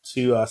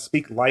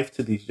life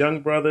to these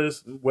young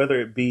brothers?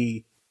 Whether it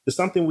be just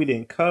something we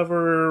didn't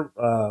cover,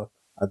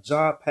 a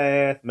job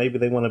path, maybe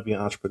they want to be an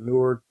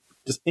entrepreneur,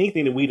 just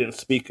anything that we didn't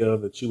speak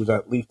of that you would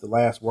leave the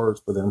last words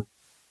for them.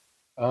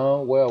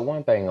 Well,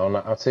 one thing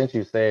since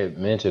you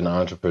mentioned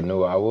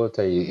entrepreneur, I will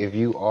tell you if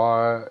you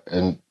are,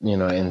 and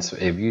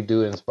if you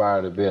do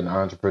inspire to be an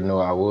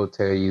entrepreneur, I will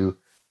tell you,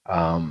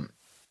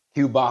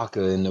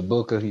 Habakkuk in the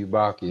book of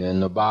Habakkuk in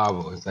the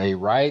Bible, it say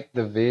write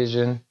the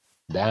vision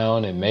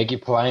down and make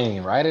it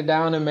plain. Write it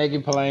down and make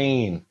it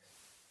plain.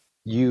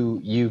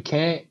 You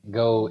can't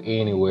go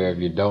anywhere if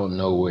you don't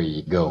know where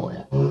you're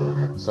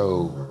going.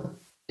 So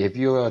if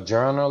you're a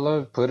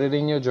journaler, put it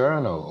in your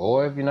journal.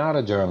 Or if you're not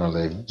a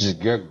journaler, just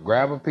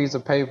grab a piece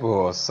of paper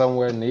or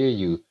somewhere near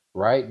you.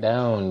 Write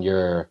down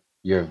your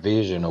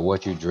vision or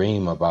what you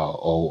dream about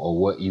or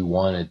what you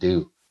want to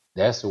do.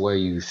 That's where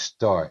you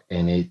start.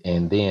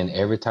 And then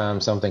every time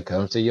something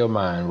comes to your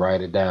mind,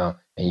 write it down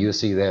and you'll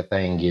see that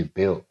thing get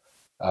built.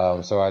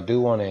 So I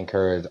do want to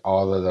encourage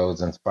all of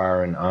those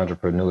inspiring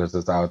entrepreneurs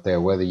that's out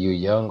there, whether you're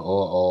young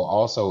or old.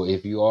 Also,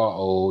 if you are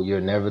old, you're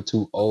never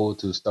too old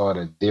to start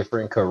a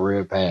different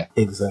career path.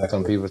 Exactly.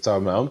 Some people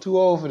talk about, I'm too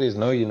old for this.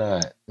 No, you're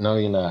not. No,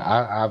 you're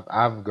not.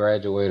 I've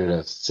graduated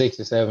a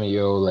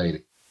 67-year-old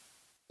lady,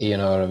 you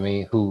know what I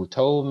mean, who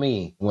told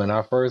me when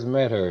I first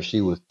met her,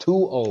 she was too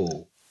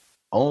old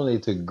only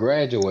to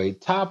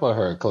graduate top of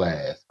her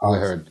class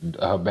with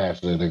her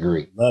bachelor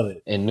degree. Love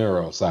it. In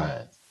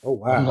neuroscience. Oh,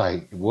 wow. I'm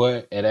like,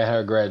 what? And at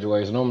her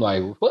graduation, I'm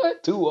like,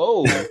 what? Too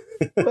old?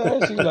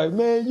 She's like,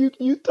 man,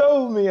 you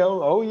told me.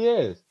 Oh,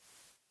 yes.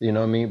 You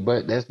know what I mean?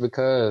 But that's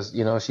because,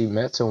 she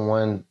met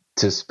someone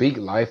to speak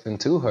life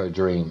into her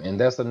dream. And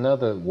that's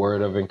another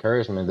word of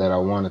encouragement that I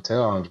want to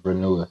tell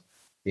entrepreneurs.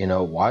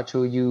 Watch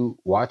who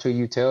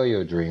you tell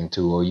your dream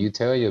to or you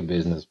tell your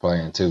business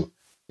plan to,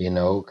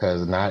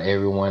 because not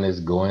everyone is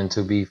going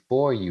to be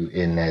for you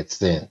in that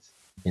sense.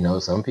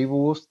 Some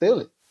people will steal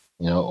it.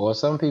 Or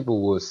some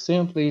people will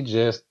simply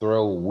just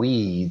throw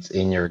weeds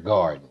in your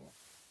garden.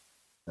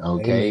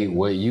 Okay, Amen.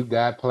 what you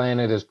got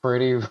planted is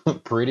pretty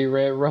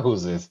red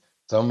roses.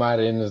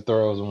 Somebody in there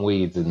throws some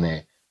weeds in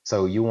there.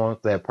 So you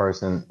want that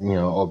person,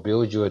 or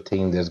build you a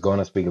team that's going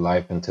to speak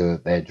life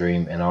into that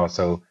dream and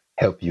also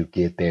help you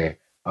get there.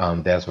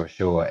 That's for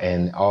sure.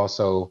 And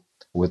also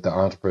with the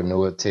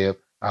entrepreneur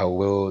tip, I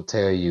will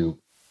tell you,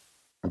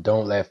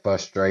 don't let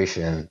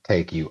frustration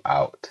take you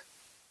out.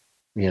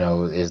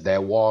 Is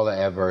that wall of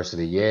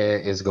adversity? Yeah,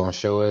 it's going to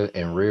show it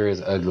and rear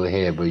its ugly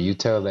head. But you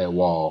tell that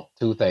wall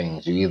two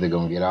things. You either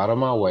going to get out of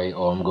my way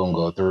or I'm going to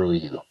go through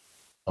you.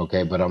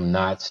 Okay, but I'm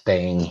not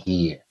staying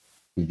here.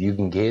 If you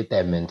can get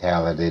that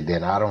mentality,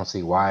 then I don't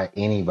see why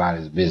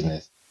anybody's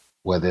business,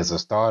 whether it's a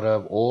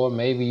startup or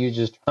maybe you're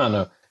just trying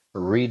to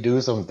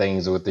redo some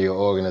things with your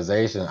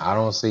organization, I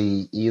don't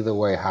see either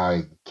way how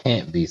it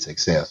can't be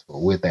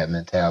successful with that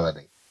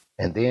mentality.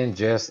 And then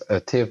just a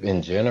tip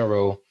in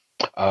general,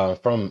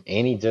 from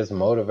any just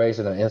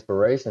motivation or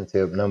inspiration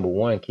tip, number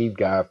one, keep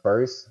God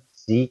first.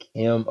 Seek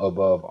him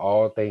above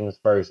all things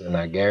first. And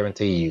I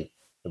guarantee you,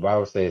 the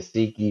Bible says,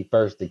 seek ye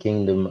first the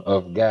kingdom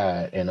of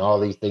God, and all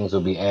these things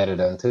will be added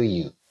unto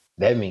you.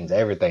 That means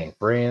everything: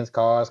 friends,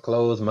 cars,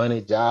 clothes,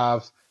 money,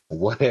 jobs,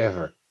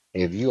 whatever.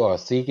 If you are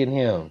seeking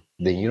him,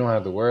 then you don't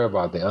have to worry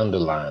about the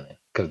underlining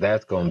because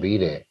that's going to be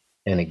there.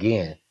 And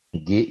again,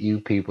 get you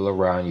people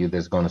around you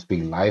that's going to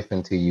speak life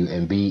into you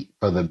and be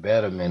for the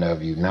betterment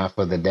of you, not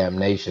for the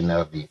damnation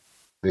of you.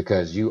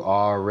 Because you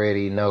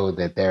already know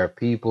that there are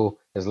people,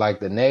 it's like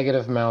the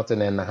negative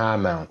mountain and the high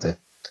mountain.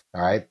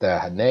 All right.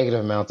 The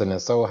negative mountain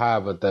is so high,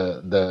 but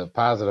the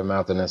positive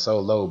mountain is so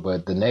low.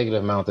 But the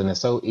negative mountain is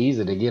so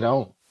easy to get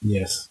on.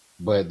 Yes.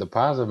 But the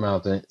positive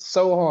mountain is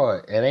so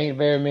hard. And ain't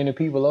very many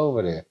people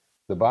over there.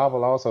 The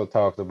Bible also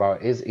talks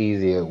about it's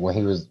easier when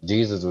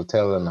Jesus was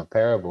telling a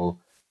parable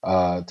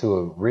to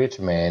a rich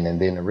man,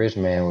 and then the rich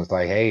man was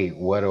like, hey,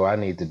 what do I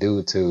need to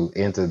do to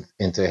enter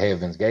into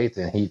heaven's gates?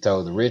 And he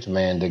told the rich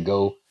man to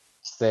go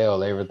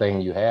sell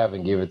everything you have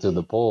and give it to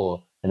the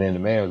poor. And then the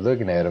man was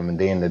looking at him, and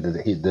then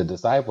the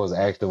disciples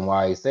asked him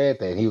why he said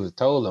that. He was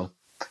told them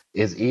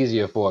it's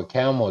easier for a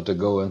camel to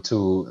go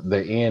into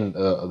the end,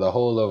 the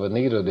hole of a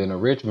needle, than a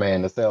rich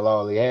man to sell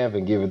all he have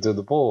and give it to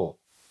the poor.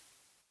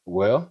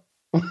 Well,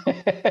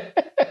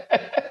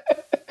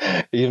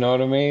 you know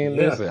what I mean?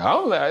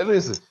 Yeah.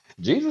 Listen,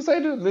 Jesus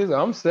said, listen,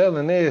 I'm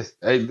selling this.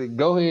 Hey,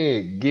 go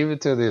ahead, give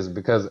it to this,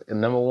 because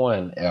number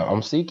one,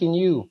 I'm seeking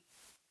you.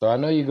 So I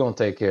know you're going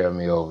to take care of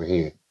me over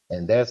here.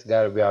 And that's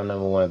got to be our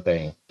number one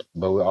thing.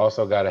 But we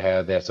also got to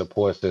have that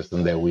support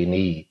system that we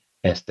need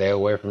and stay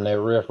away from that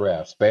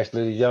riffraff,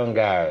 especially the young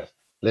guys.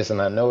 listen,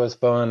 I know it's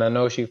fun. I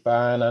know she's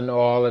fine. I know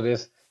all of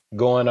this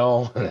going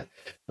on,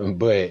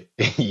 but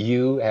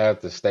you have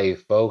to stay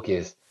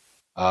focused,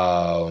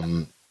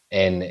 um,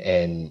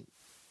 and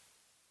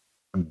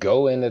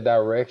go in the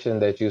direction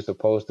that you're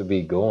supposed to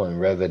be going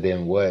rather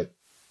than what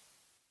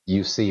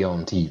you see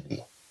on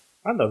TV.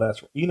 I know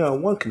that's,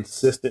 one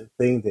consistent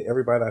thing that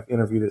everybody I've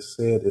interviewed has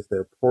said is the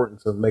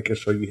importance of making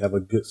sure you have a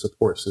good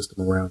support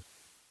system around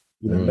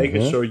you.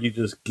 Making sure you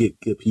just get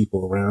good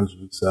people around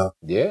you. So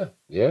yeah,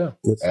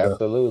 good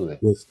absolutely.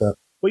 Good stuff.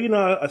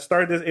 Well, I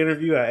started this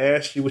interview. I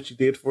asked you what you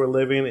did for a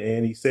living,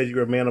 and you said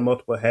you're a man of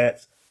multiple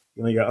hats.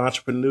 You're an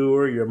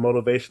entrepreneur, you're a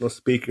motivational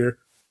speaker,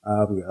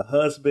 you're a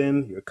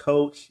husband, you're a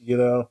coach.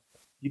 You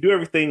do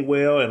everything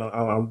well, and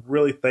I'm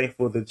really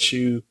thankful that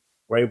you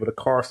were able to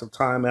carve some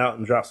time out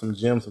and drop some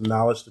gems of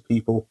knowledge to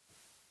people.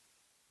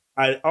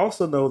 I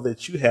also know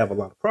that you have a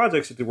lot of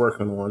projects that you're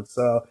working on,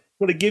 so I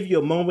want to give you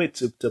a moment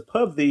to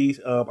pub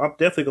these. I'm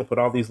definitely going to put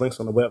all these links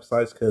on the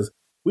websites because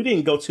we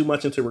didn't go too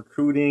much into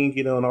recruiting,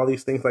 and all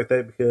these things like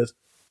that because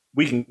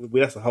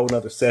that's a whole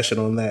nother session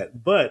on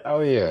that. But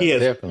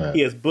definitely.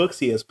 He has books,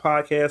 he has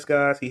podcasts,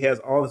 guys. He has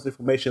all this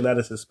information. That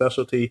is his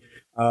specialty.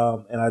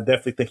 And I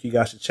definitely think you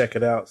guys should check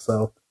it out.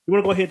 So you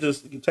want to go ahead and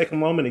just take a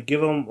moment and give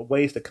them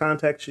ways to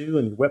contact you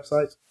and your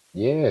websites?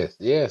 Yes.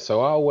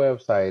 So our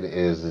website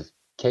is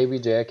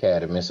KBJ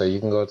Academy. So you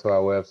can go to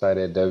our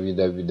website at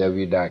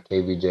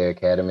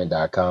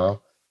www.kbjacademy.com.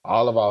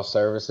 All of our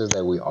services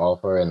that we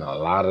offer and a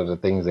lot of the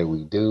things that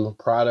we do,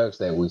 products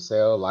that we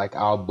sell, like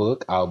our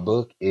book. Our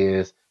book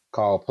is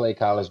called Play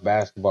College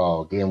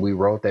Basketball. Again, we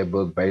wrote that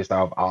book based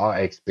off our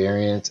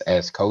experience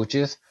as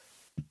coaches,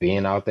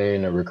 being out there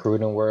in the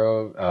recruiting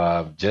world,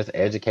 just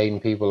educating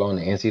people on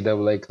the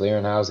NCAA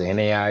clearinghouse,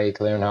 NAIA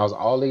clearinghouse,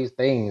 all these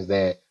things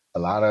that a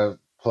lot of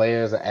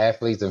players,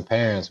 athletes, and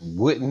parents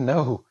wouldn't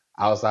know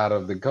outside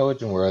of the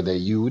coaching world that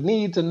you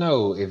need to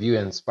know if you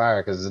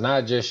inspire, because it's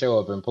not just show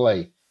up and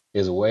play.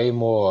 There's way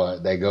more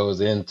that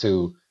goes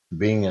into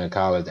being a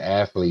college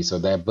athlete. So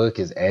that book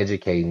is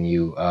educating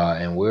you,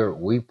 and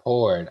we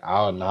poured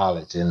our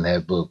knowledge in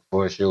that book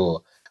for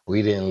sure.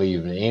 We didn't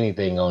leave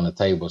anything on the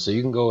table. So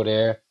you can go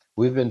there.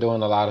 We've been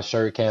doing a lot of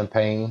shirt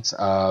campaigns.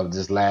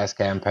 This last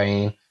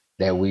campaign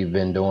that we've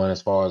been doing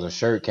as far as a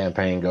shirt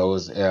campaign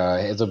goes,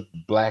 it's a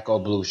black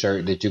or blue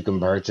shirt that you can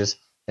purchase.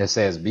 It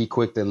says, "Be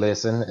quick to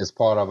listen." It's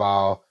part of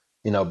our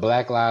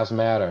Black Lives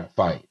Matter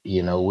fight. We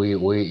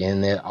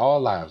in that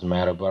all lives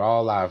matter, but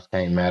all lives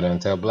can't matter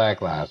until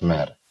Black Lives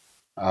Matter.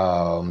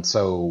 So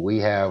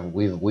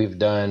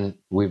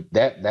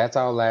that's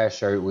our last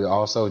shirt. We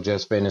also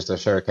just finished a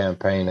shirt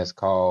campaign. It's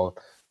called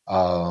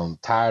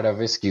Tired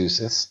of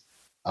Excuses.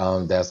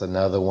 That's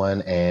another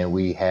one. And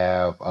we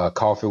have a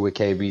Coffee with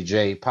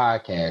KBJ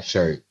podcast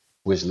shirt,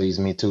 which leads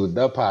me to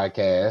the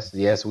podcast.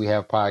 Yes, we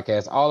have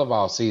podcasts. All of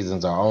our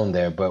seasons are on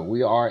there, but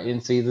we are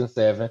in season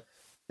 7.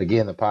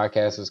 Again, the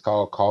podcast is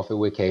called Coffee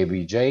with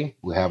KBJ.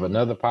 We have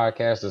another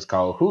podcast that's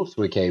called Hoops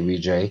with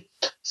KBJ.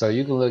 So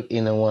you can look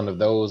either one of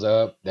those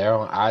up. They're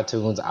on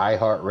iTunes,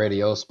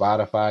 iHeartRadio,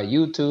 Spotify,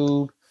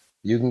 YouTube.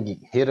 You can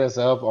hit us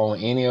up on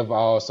any of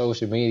our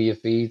social media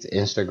feeds,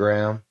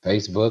 Instagram,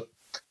 Facebook,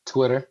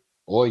 Twitter,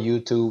 or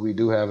YouTube. We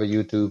do have a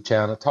YouTube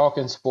channel,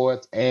 talking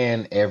sports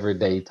and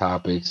everyday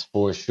topics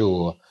for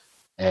sure.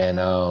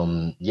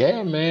 And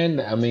yeah, man,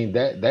 I mean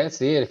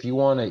that's it. If you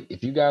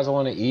guys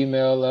want to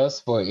email us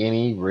for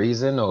any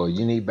reason, or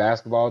you need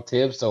basketball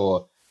tips,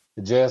 or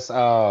just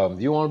if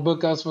you want to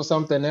book us for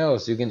something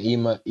else, you can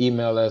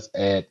email us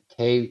at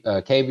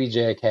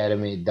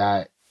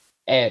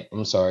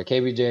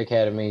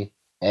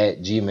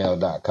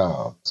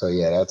kbjacademy@gmail.com. So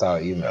yeah, that's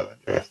our email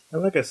address.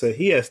 And like I said,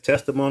 he has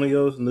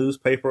testimonials,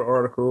 newspaper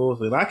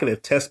articles, and I can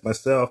attest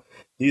myself.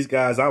 These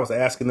guys, I was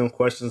asking them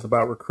questions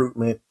about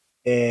recruitment.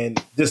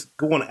 And just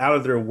going out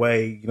of their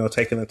way,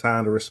 taking the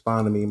time to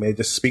respond to me, man,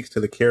 just speaks to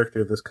the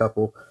character of this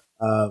couple.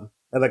 And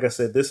like I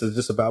said, this is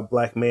just about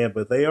black men,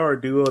 but they are a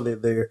duo.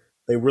 They're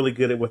really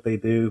good at what they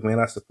do, man.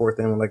 I support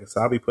them. And like I said,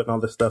 I'll be putting all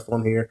this stuff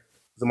on here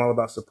because I'm all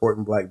about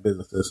supporting black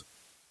businesses.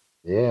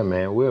 Yeah,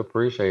 man, we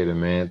appreciate it,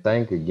 man.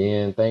 Thank you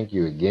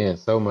again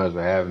so much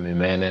for having me,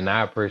 man. And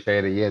I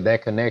appreciate it. Yeah,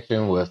 that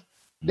connection was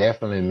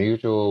definitely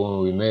mutual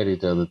when we met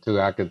each other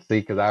too. I could see,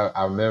 because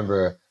I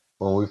remember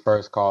when we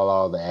first called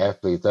all the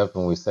athletes up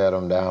and we sat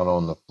them down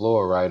on the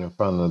floor right in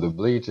front of the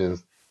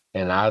bleachers.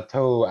 And I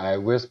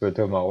whispered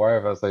to my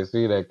wife, I say,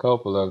 "See that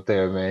couple up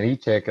there, man, he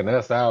checking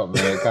us out,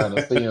 man, kind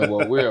of seeing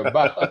what we're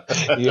about."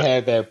 You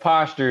had that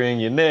posture in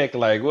your neck,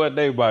 like what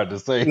they about to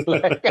say.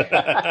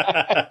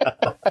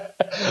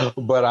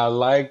 But I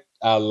liked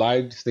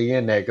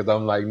seeing that, because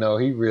I'm like, no,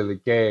 he really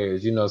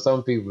cares.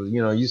 Some people,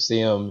 you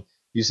see them,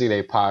 you see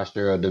their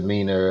posture or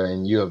demeanor,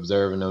 and you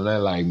observing them, they're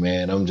like,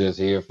 man, I'm just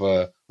here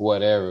for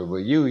whatever.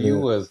 But you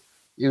was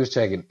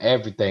checking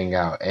everything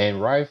out,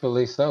 and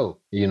rightfully so.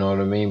 You know what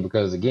I mean?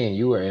 Because again,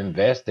 you were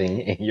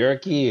investing in your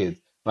kids.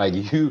 Like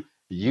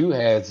you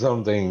had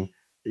something,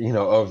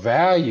 of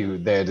value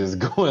that is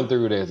going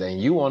through this,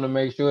 and you want to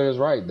make sure it's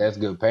right. That's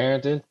good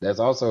parenting. That's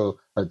also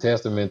a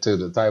testament to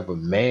the type of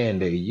man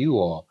that you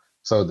are.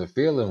 So the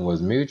feeling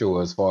was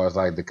mutual as far as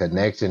like the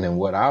connection and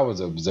what I was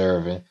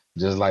observing,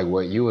 just like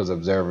what you was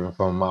observing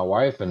from my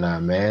wife and I,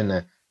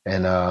 man.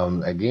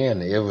 And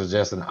again, it was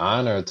just an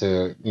honor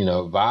to,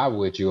 vibe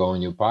with you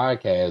on your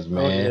podcast,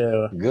 man.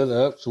 Oh, yeah. Good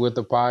ups with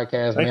the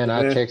podcast, man.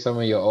 I checked some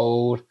of your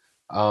old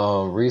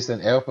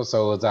recent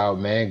episodes out,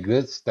 man.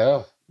 Good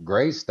stuff.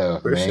 Great stuff,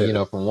 Appreciate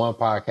man. it. From one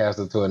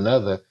podcaster to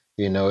another,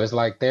 it's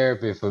like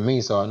therapy for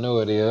me. So I know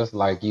it is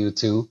like you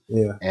too.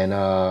 Yeah. And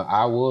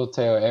I will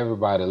tell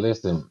everybody,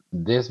 listen,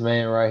 this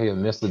man right here,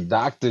 Mr.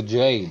 Dr.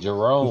 J,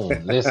 Jerome,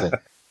 listen,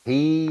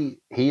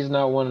 he's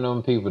not one of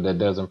them people that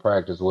doesn't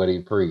practice what he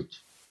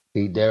preach.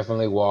 He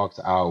definitely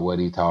walks out what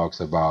he talks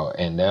about.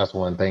 And that's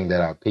one thing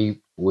that I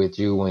peeped with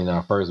you when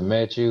I first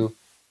met you,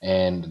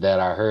 and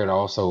that I heard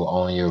also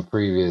on your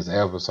previous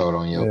episode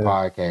on your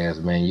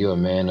podcast, man. You're a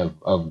man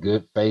of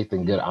good faith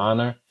and good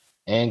honor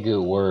and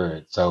good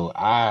word. So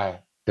I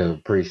could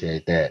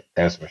appreciate that.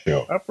 That's for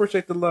sure. I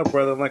appreciate the love,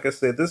 brother. Like I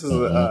said, this is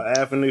an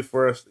avenue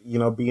for us,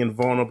 being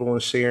vulnerable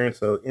and sharing.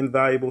 So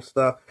invaluable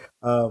stuff.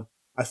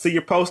 I see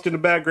your post in the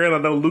background. I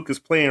know Luke is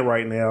playing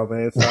right now,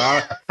 man. So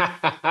I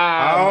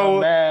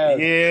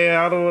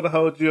don't want to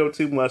hold you up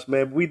too much,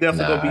 man. But we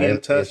definitely gonna be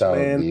in touch,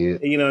 man.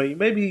 And,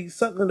 maybe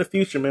something in the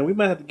future, man. We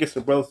might have to get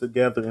some brothers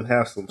together and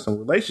have some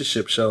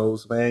relationship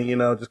shows, man.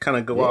 Just kind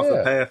of go off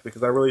the path,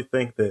 because I really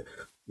think that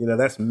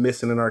that's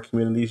missing in our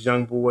community. These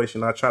young boys,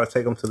 I try to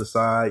take them to the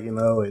side,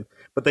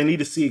 but they need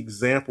to see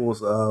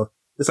examples of.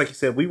 Just like you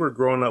said, we were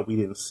growing up, we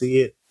didn't see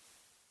it,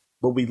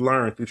 but we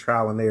learned through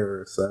trial and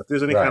error. So if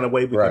there's any kind of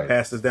way we can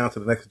pass this down to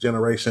the next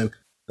generation,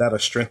 that'll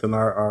strengthen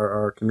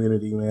our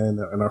community, man,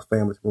 and our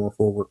families going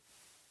forward.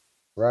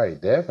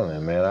 Right, definitely,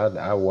 man.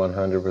 I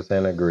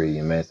 100%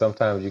 agree, man.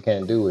 Sometimes you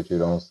can't do what you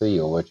don't see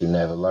or what you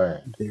never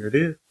learned. There it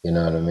is. You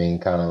know what I mean?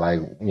 Kind of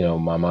like,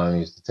 my mom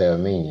used to tell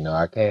me,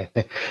 I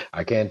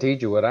can't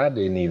teach you what I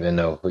didn't even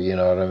know. You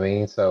know what I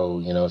mean?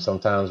 So,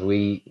 sometimes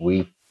we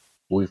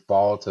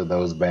fall to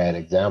those bad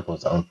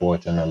examples,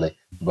 unfortunately.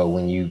 But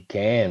when you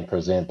can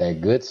present that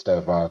good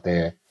stuff out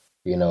there,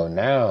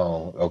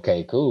 now,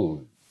 okay,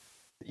 cool.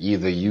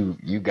 Either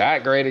you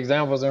got great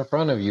examples in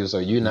front of you, so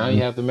now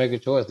you have to make a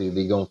choice.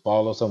 Either you're going to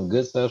follow some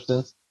good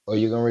substance or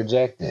you're going to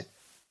reject it.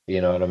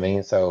 You know what I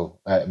mean? So,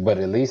 but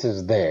at least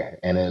it's there,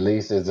 and at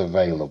least it's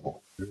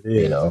available. It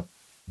is.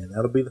 And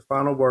that'll be the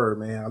final word,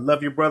 man. I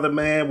love you, brother,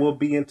 man. We'll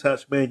be in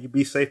touch, man. You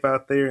be safe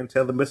out there, and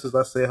tell the missus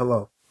I said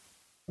hello.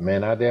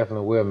 Man, I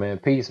definitely will, man.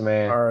 Peace,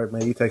 man. All right,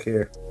 man. You take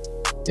care.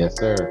 Yes,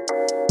 sir.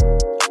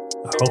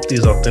 I hope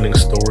these authentic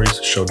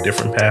stories show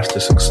different paths to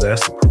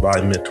success and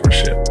provide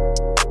mentorship.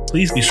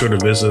 Please be sure to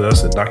visit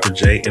us at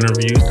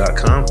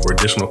drjinterviews.com for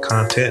additional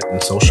content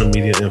and social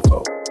media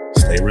info.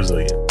 Stay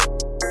resilient.